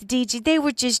shoot the DJ. They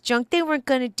were just drunk. They weren't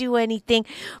gonna do anything.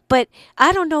 But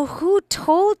I don't know who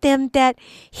told them that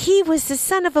he was the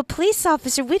son of a police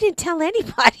officer. We didn't tell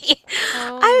anybody.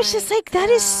 I was just like, that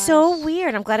is so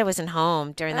weird. I'm glad I wasn't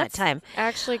home during that time.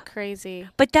 Actually crazy.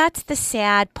 But that's the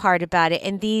sad part about it.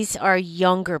 And these are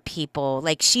younger people.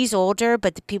 Like, she's older,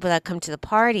 but the people that come to the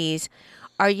parties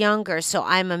are younger, so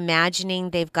I'm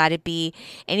imagining they've got to be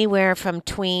anywhere from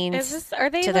tweens are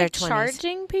they to their like 20s.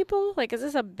 Charging people? Like, is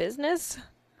this a business?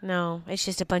 No, it's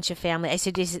just a bunch of family. I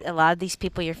said, is a lot of these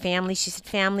people your family? She said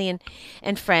family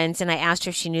and friends. And I asked her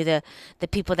if she knew the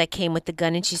people that came with the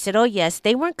gun, and she said, oh yes,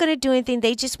 they weren't going to do anything.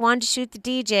 They just wanted to shoot the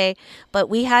DJ, but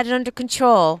we had it under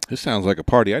control. This sounds like a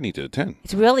party I need to attend.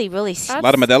 It's really, really a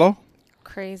lot of Modelo.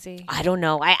 Crazy. I don't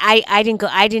know. I didn't go.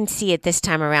 I didn't see it this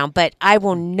time around, but I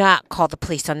will not call the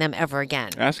police on them ever again.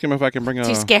 Ask him if I can bring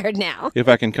Too scared now. If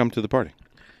I can come to the party.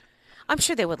 I'm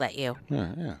sure they would let you.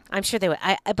 Yeah. I'm sure they would.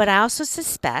 But I also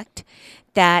suspect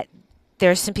that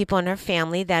there's some people in her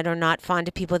family that are not fond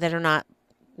of people that are not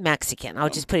Mexican. I'll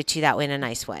just put it to you that way in a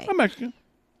nice way. I'm Mexican.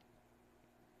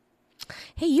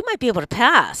 Hey, you might be able to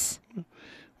pass.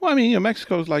 Well, I mean,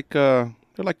 Mexico's like...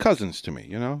 they're like cousins to me,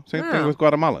 Same thing with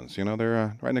Guatemalans,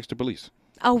 They're right next to Belize.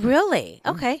 Oh, really?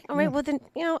 Okay. All right. Well, then,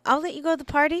 I'll let you go to the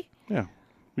party. Yeah.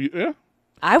 Yeah?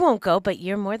 I won't go, but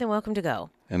you're more than welcome to go.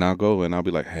 And I'll go and I'll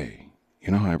be like, hey,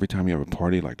 You know how every time you have a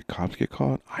party, like the cops get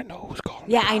called? I know who's calling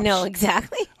the Yeah, cops. I know,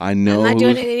 exactly. I know. I'm not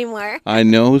doing it anymore. I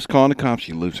know who's calling the cops.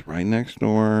 She lives right next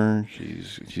door.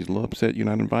 She's a little upset you're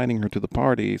not inviting her to the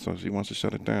party, so she wants to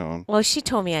shut it down. Well, she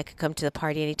told me I could come to the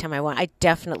party anytime I want. I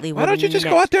definitely would. Why don't you just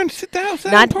go out there and sit down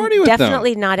and party with them?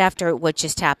 Definitely not after what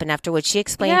just happened. After what she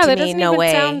explained to me, no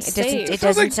way. It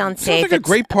doesn't sound safe. Sounds like a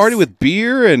great party with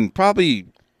beer and probably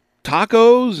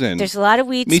tacos and there's a lot of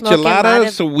weed smoking,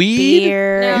 micheladas, some weed.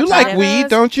 Beer. No, you like weed,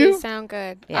 don't you? They sound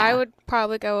good. Yeah. I would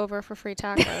probably go over for free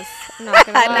tacos. I'm not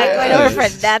gonna lie. I'm not going over for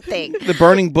nothing. The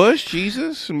burning bush,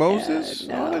 Jesus, Moses,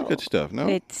 all that good stuff. No,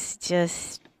 it's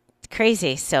just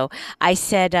crazy. So I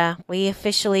said, we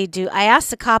officially do. I asked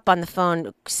the cop on the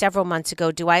phone several months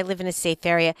ago, do I live in a safe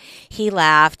area? He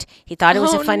laughed. He thought it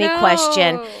was a funny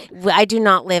question. I do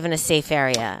not live in a safe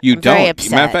area. You I'm don't. Very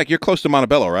upset. Matter of fact, you're close to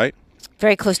Montebello, right?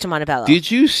 Very close to Montebello.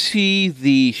 Did you see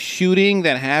the shooting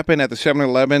that happened at the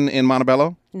 7-Eleven in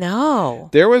Montebello? No.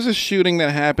 There was a shooting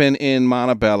that happened in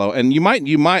Montebello, and you might.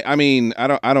 I mean, I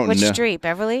don't know. Which street,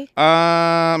 Beverly?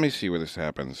 Let me see where this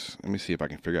happens. Let me see if I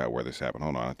can figure out where this happened.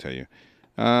 Hold on, I'll tell you.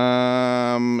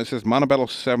 It says Montebello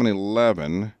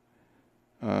 7-Eleven.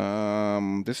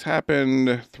 This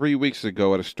happened 3 weeks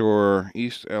ago at a store,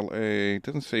 East LA. It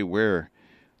doesn't say where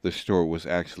the store was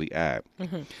actually at.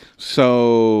 Mm-hmm.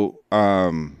 So,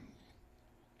 let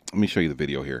me show you the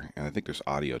video here, and I think there's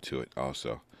audio to it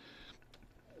also.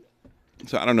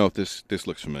 So I don't know if this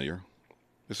looks familiar.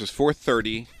 This is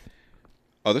 4:30.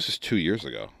 Oh, this is 2 years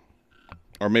ago,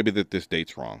 or maybe this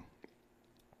date's wrong.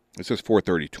 It says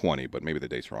 4/30/20, but maybe the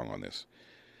date's wrong on this.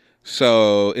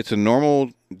 So it's a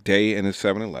normal day in a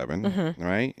 7-Eleven,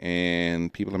 right?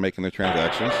 And people are making their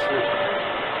transactions,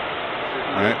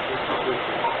 right?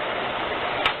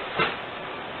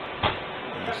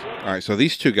 All right, so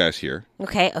these two guys here.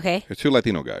 Okay. They're two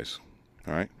Latino guys.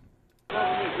 All right.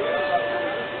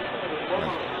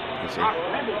 Let's see.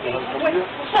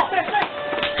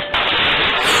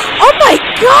 Oh my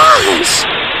gosh!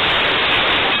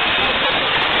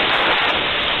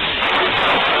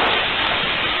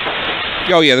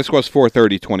 Oh yeah, this was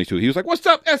 4/30/22. He was like, "What's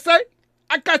up, SA?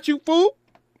 I got you, fool."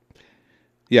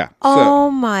 Yeah. Oh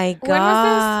my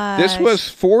god! This was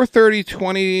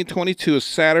 4/30/2022, a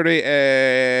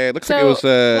Saturday. Looks like it was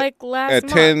at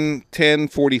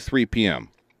 10:43 p.m.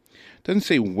 Doesn't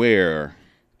say where.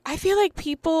 I feel like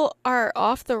people are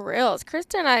off the rails.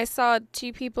 Crysta and I saw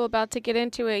two people about to get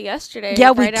into it yesterday.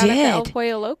 Yeah, we right out did. At the El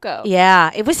Pollo Loco. Yeah,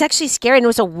 it was actually scary, and it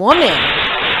was a woman.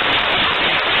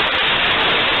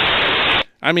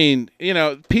 I mean, you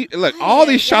know, look, all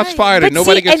these shots fired and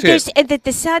nobody gets hit. And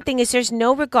the sad thing is there's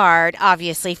no regard,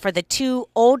 obviously, for the two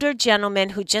older gentlemen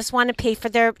who just want to pay for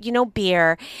their,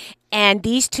 beer, and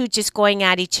these two just going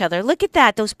at each other. Look at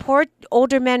that. Those poor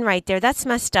older men right there. That's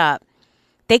messed up.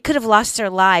 They could have lost their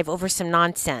life over some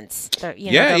nonsense. Their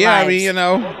Yeah. lives. I mean,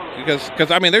 because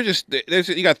I mean,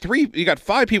 you got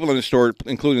 5 people in the store,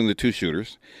 including the 2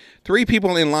 shooters. 3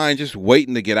 people in line just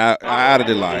waiting to get out of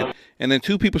the line, and then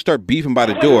 2 people start beefing by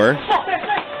the door.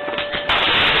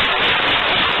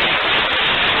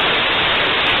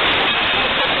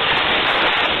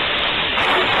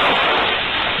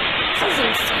 This is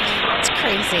insane. It's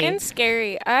crazy. And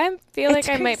scary. I feel It's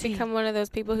like I might crazy. become one of those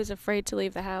people who's afraid to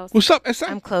leave the house. What's up, SA?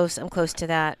 I'm close to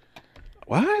that.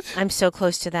 What? I'm so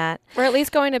close to that. Or at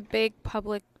least going to big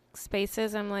public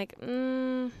spaces. I'm like,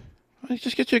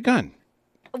 Just get you a gun.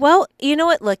 Well, you know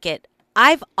what? Look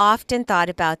I've often thought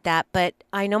about that, but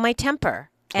I know my temper.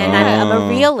 And I'm a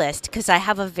realist because I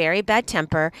have a very bad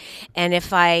temper. And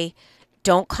if I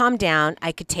don't calm down,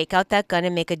 I could take out that gun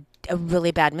and make a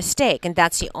really bad mistake. And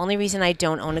that's the only reason I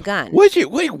don't own a gun. Wait,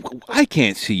 I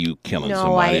can't see you killing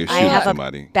somebody or I shooting have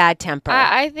somebody. a bad temper.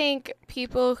 I think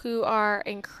people who are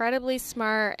incredibly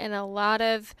smart and a lot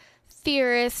of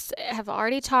theorists have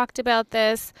already talked about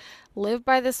this. Live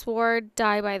by the sword,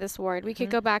 die by the sword. We could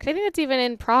go back. I think that's even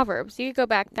in Proverbs. You could go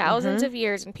back thousands of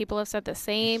years and people have said the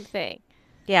same thing.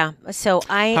 Yeah. So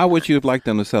How would you have liked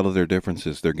them to settle their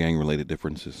differences, their gang-related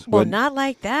differences? Well, not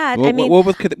like that. What, I mean,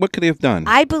 what could they have done?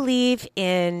 I believe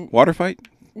in Water fight?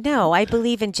 No, I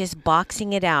believe in just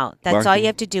boxing it out. That's all you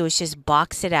have to do is just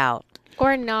box it out.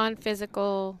 Or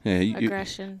non-physical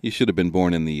aggression. You should have been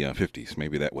born in the 50s.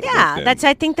 Maybe that would have worked then.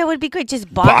 I think that would be great.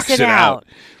 Just box it out.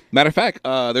 Matter of fact,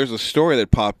 there's a story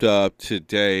that popped up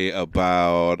today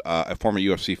about a former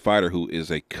UFC fighter who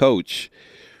is a coach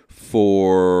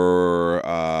for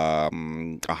a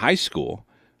high school.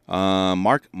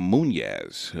 Mark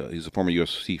Munez. He's a former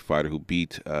UFC fighter who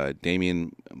beat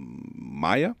Damian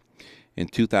Maia in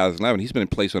 2011. He's been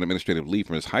placed on administrative leave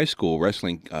from his high school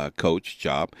wrestling coach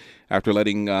job after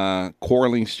letting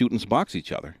quarreling students box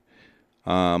each other.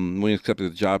 Williams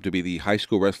accepted the job to be the high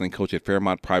school wrestling coach at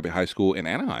Fairmont Private High School in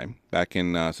Anaheim back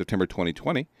in September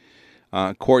 2020.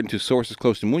 According to sources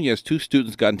close to Munoz, 2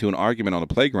 students got into an argument on the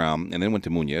playground and then went to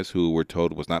Munoz, who we're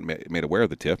told was not made aware of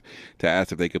the tiff, to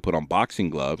ask if they could put on boxing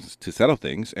gloves to settle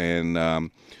things. And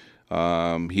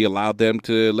he allowed them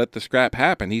to let the scrap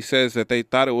happen. He says that they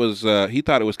thought it was he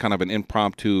thought it was kind of an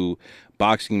impromptu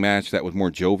boxing match that was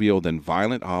more jovial than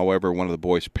violent. However, one of the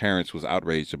boys' parents was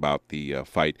outraged about the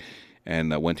fight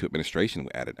and went to administration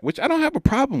at it, which I don't have a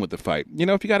problem with the fight. You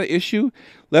know, if you got an issue,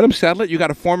 let them settle it. You got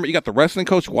the wrestling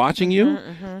coach watching you.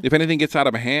 If anything gets out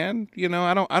of hand, you know,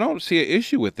 I don't see an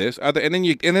issue with this. And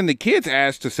then the kids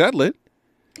asked to settle it.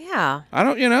 Yeah. I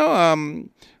don't, you know,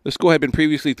 the school had been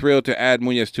previously thrilled to add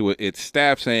Munoz to its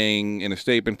staff, saying in a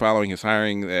statement following his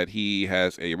hiring that he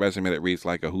has a resume that reads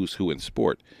like a who's who in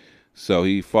sport. So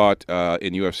he fought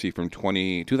in UFC from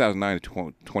 2009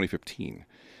 to 2015.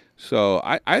 So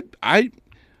I,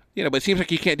 you know, but it seems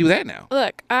like you can't do that now.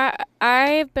 Look,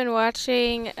 I've been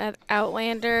watching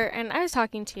Outlander, and I was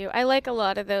talking to you. I like a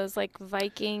lot of those like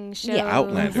Viking shows. Yeah,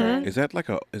 Outlander. Is that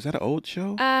an old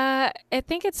show? I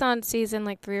think it's on season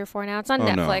like 3 or 4 now. It's on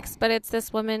Netflix, but it's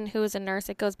this woman who is a nurse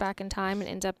that goes back in time and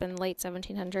ends up in late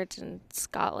 1700s in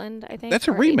Scotland, I think. That's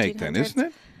a remake then, isn't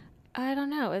it? I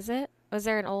don't know. Is it? Was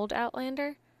there an old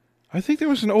Outlander? I think there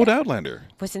was an old Outlander.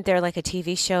 Wasn't there like a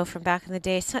TV show from back in the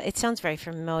day? It sounds very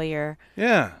familiar.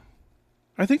 Yeah.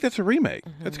 I think that's a remake.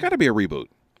 It's got to be a reboot.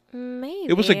 Maybe.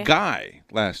 It was a guy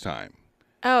last time.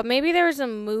 Oh, maybe there was a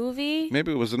movie.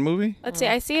 Maybe it was a movie? Let's see.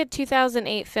 I see a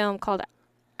 2008 film called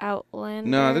Outlander.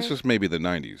 No, this was maybe the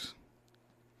 90s.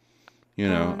 You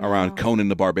know, around Conan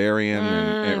the Barbarian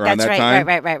and around that time.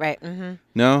 Right.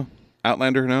 No?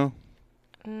 Outlander, no?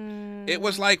 It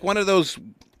was like one of those...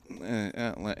 Let's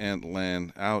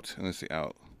see,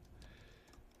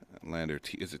 Outlander.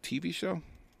 Is it a TV show?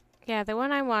 Yeah, the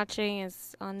one I'm watching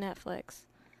is on Netflix.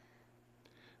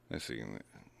 Let's see.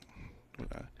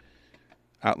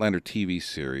 Outlander TV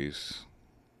series.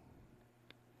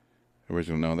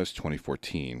 Original, no, that's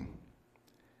 2014.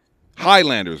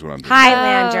 Highlander is what I'm doing.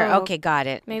 Highlander. Okay, got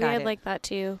it. Maybe I'd like that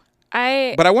too.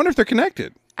 But I wonder if they're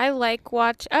connected. I like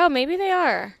watch. Oh, maybe they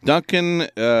are. Duncan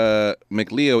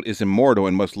MacLeod is immortal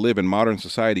and must live in modern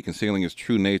society, concealing his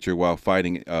true nature while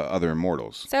fighting other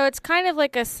immortals. So it's kind of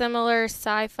like a similar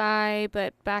sci-fi,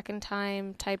 but back in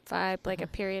time type vibe, like a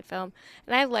period film.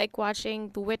 And I like watching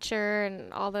The Witcher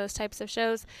and all those types of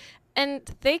shows. And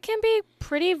they can be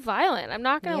pretty violent. I'm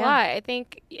not going to lie. I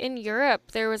think in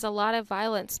Europe there was a lot of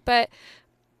violence, but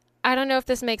I don't know if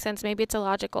this makes sense. Maybe it's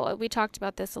illogical. We talked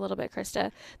about this a little bit,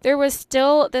 Crysta. There was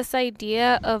still this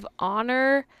idea of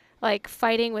honor, like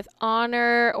fighting with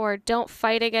honor, or don't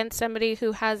fight against somebody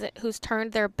who's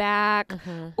turned their back,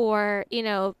 or, you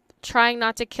know, trying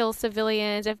not to kill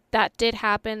civilians. If that did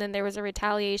happen, then there was a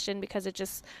retaliation because it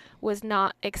just was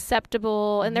not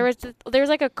acceptable. And there was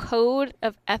like a code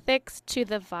of ethics to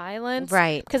the violence.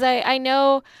 Right. Because I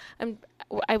know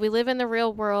we live in the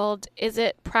real world. Is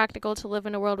it practical to live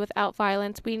in a world without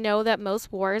violence? We know that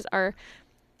most wars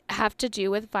have to do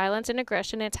with violence and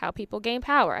aggression. It's how people gain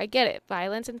power. I get it.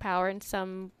 Violence and power in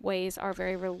some ways are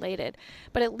very related.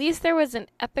 But at least there was an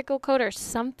ethical code or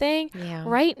something. Yeah.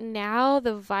 Right now,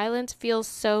 the violence feels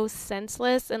so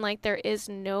senseless and like there is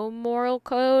no moral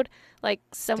code. Like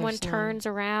someone turns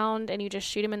around and you just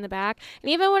shoot him in the back. And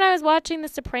even when I was watching The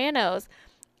Sopranos,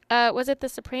 was it The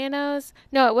Sopranos?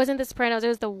 No, it wasn't The Sopranos. It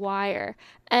was The Wire.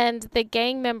 And the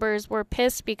gang members were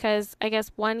pissed because I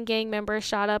guess one gang member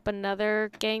shot up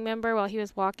another gang member while he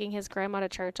was walking his grandma to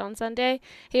church on Sunday.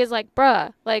 He was like,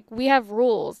 bruh, like, we have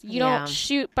rules. You don't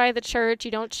shoot by the church.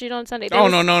 You don't shoot on Sunday.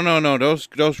 No.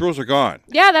 Those rules are gone.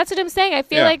 Yeah, that's what I'm saying. I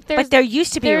feel like But there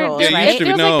used to be rules, right? It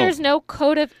feels like there's no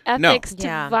code of ethics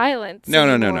to violence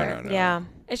anymore. Yeah.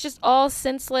 It's just all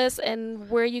senseless, and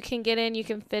where you can get in, you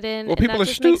can fit in. Well, and people that are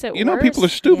just makes it stupid. You know, worse. people are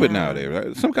stupid nowadays.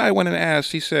 Right? Some guy went and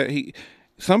asked. He said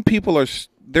some people are.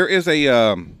 There is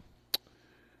a.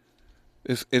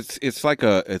 It's like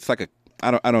a.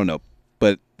 I don't know,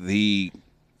 but the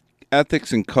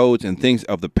ethics and codes and things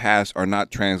of the past are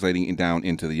not translating down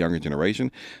into the younger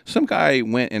generation. Some guy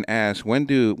went and asked, when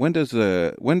does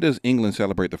England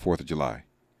celebrate the 4th of July?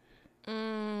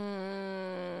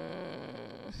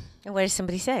 And what did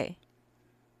somebody say?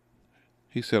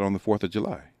 He said on the 4th of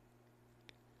July.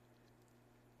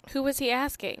 Who was he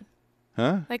asking?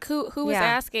 Huh? Like who was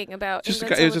asking about? Just a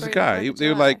guy. It was just a guy. They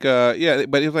were like, yeah,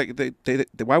 but it was like, they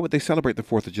why would they celebrate the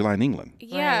 4th of July in England?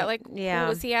 Yeah, like,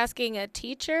 was he asking a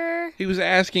teacher? He was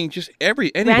asking just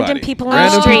anybody. Random people on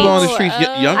Random the street. people on the street,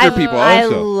 younger people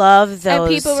also. I love those. And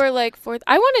people were like,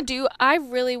 I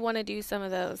really want to do some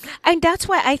of those. And that's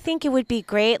why I think it would be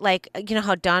great, like, you know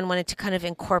how Don wanted to kind of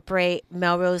incorporate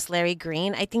Melrose, Larry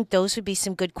Green. I think those would be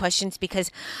some good questions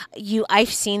because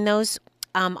I've seen those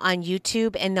on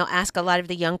YouTube, and they'll ask a lot of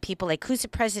the young people, like, who's the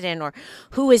president or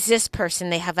who is this person?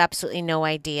 They have absolutely no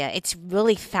idea. It's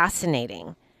really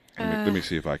fascinating. Let me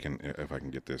see if I can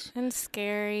get this. And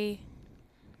scary.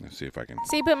 Let's see if I can.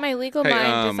 See, but my legal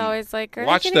mind is always like,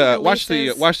 watch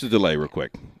the delay real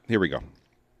quick. Here we go.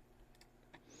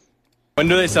 When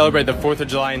do they celebrate the 4th of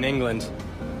July in England?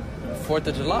 4th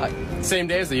of July? Same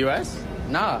day as the U.S.?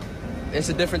 Nah, it's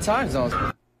a different time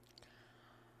zone.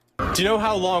 Do you know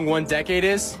how long 1 decade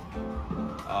is?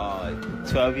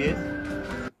 12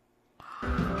 years.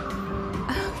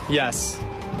 Yes.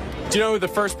 Do you know who the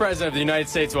first president of the United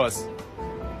States was?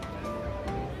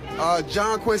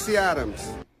 John Quincy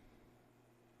Adams.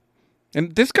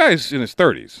 And this guy's in his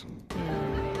 30s.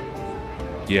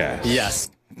 Yes.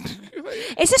 Yes.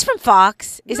 Is this from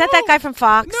Fox? Is that guy from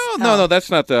Fox? No, that's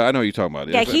not the. I know what you're talking about.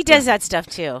 Yeah, he does that stuff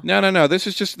too. No.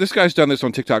 This guy's done this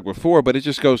on TikTok before, but it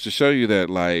just goes to show you that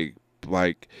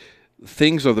like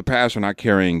things of the past are not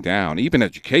carrying down. Even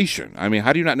education. I mean,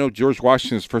 how do you not know George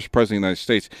Washington's first president of the United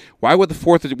States? Why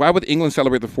would England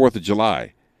celebrate the 4th of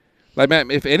July? Like,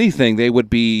 man, if anything, they would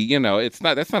be. That's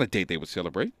not a date they would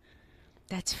celebrate.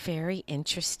 That's very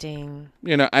interesting.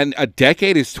 And a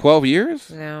decade is 12 years.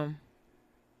 No.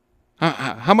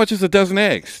 How much is a dozen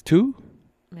eggs? 2?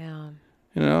 Yeah.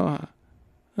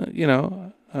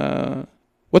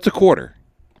 What's a quarter?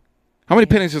 How many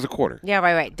pennies is a quarter? Yeah,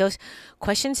 right. Those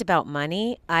questions about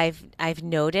money, I've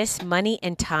noticed money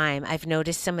and time. I've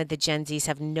noticed some of the Gen Zs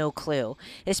have no clue,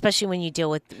 especially when you deal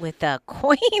with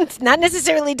coins, not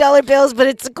necessarily dollar bills, but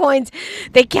it's the coins.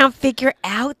 They can't figure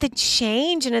out the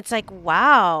change, and it's like,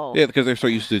 wow. Yeah, because they're so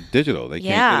used to digital. They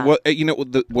can't. Well,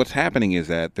 what's happening is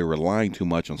that they're relying too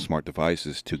much on smart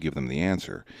devices to give them the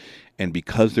answer. And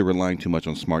because they're relying too much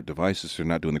on smart devices, they're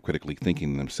not doing the critically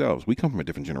thinking themselves. We come from a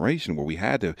different generation where we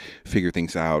had to figure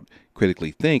things out, critically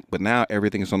think, but now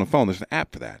everything is on the phone. There's an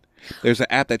app for that. There's an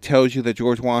app that tells you that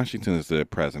George Washington is the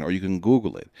president, or you can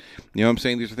Google it. You know what I'm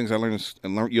saying? These are things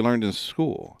you learned in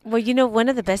school. Well, one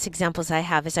of the best examples I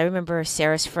have is I remember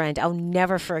Sarah's friend, I'll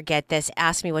never forget this,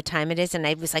 asked me what time it is, and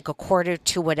it was like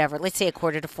 3:45 whatever, let's say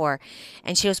 3:45.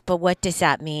 And she goes, but what does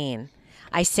that mean?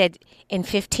 I said, in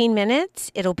 15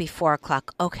 minutes, it'll be 4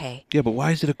 o'clock. Okay. Yeah, but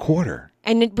why is it a quarter?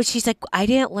 But she's like, I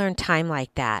didn't learn time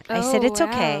like that. I said, it's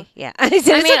okay. Yeah. I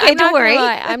said, it's okay, don't worry.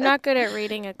 I'm not good at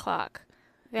reading a clock.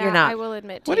 Yeah, You're not. I will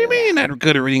admit. What do you mean not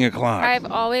good at reading a clock? I've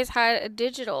always had a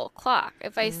digital clock.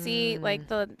 If I see like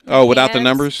the without the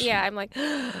numbers? Yeah, I'm like,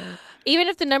 even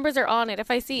if the numbers are on it, if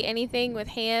I see anything with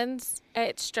hands,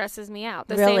 it stresses me out.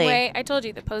 The same way I told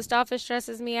you, the post office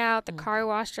stresses me out. The car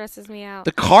wash stresses me out.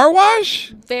 The car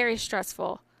wash? Very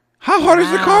stressful. How hard is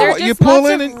the car wash? You pull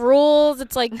in and rules.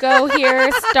 It's like go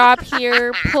here, stop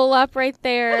here, pull up right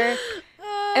there.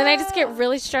 And I just get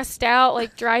really stressed out,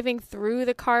 like driving through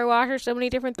the car wash. There's so many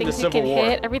different things you can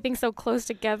hit. Everything's so close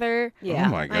together. Yeah,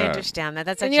 oh my God. I understand that.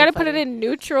 That's and you got to put it in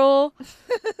neutral.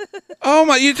 Oh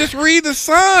my! You just read the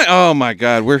sign. Oh my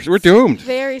God, we're doomed.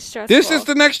 Very stressful. This is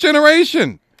the next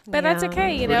generation. But that's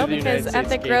okay, because at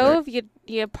the Grove,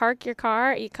 you park your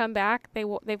car, you come back,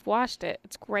 they've washed it.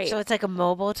 It's great. So it's like a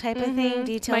mobile type of thing,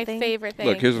 detail my thing? My favorite thing.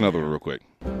 Look, here's another one real quick.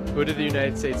 Who did the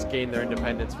United States gain their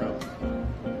independence from?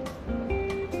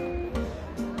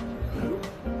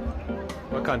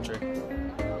 What country?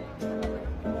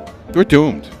 We're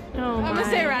doomed. Oh I'm going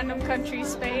to say random country,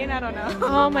 Spain, I don't know.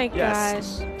 Oh my gosh.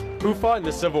 Yes. Who fought in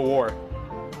the Civil War?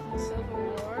 Civil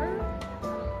War?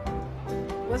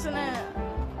 Wasn't it...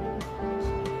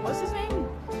 What's his name?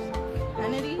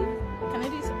 Kennedy?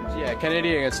 Yeah,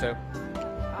 Kennedy against who?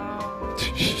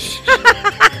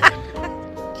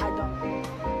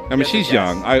 I mean, she's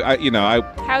young.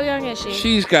 How young is she?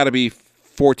 She's got to be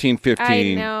 14, 15.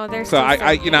 I know. They're so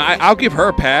I'll give her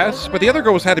a pass, but the other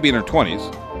girls had to be in her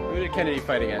 20s. Who did Kennedy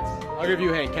fight against? I'll give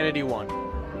you a hint. Kennedy won.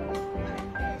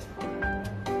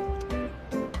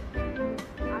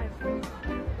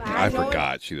 I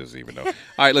forgot. She doesn't even know. All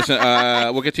right, listen.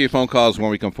 We'll get to your phone calls when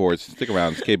we come forward. Stick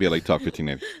around. It's KBLA Talk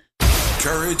 1580.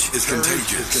 Courage is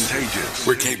contagious.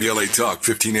 We're KBLA Talk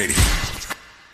 1580.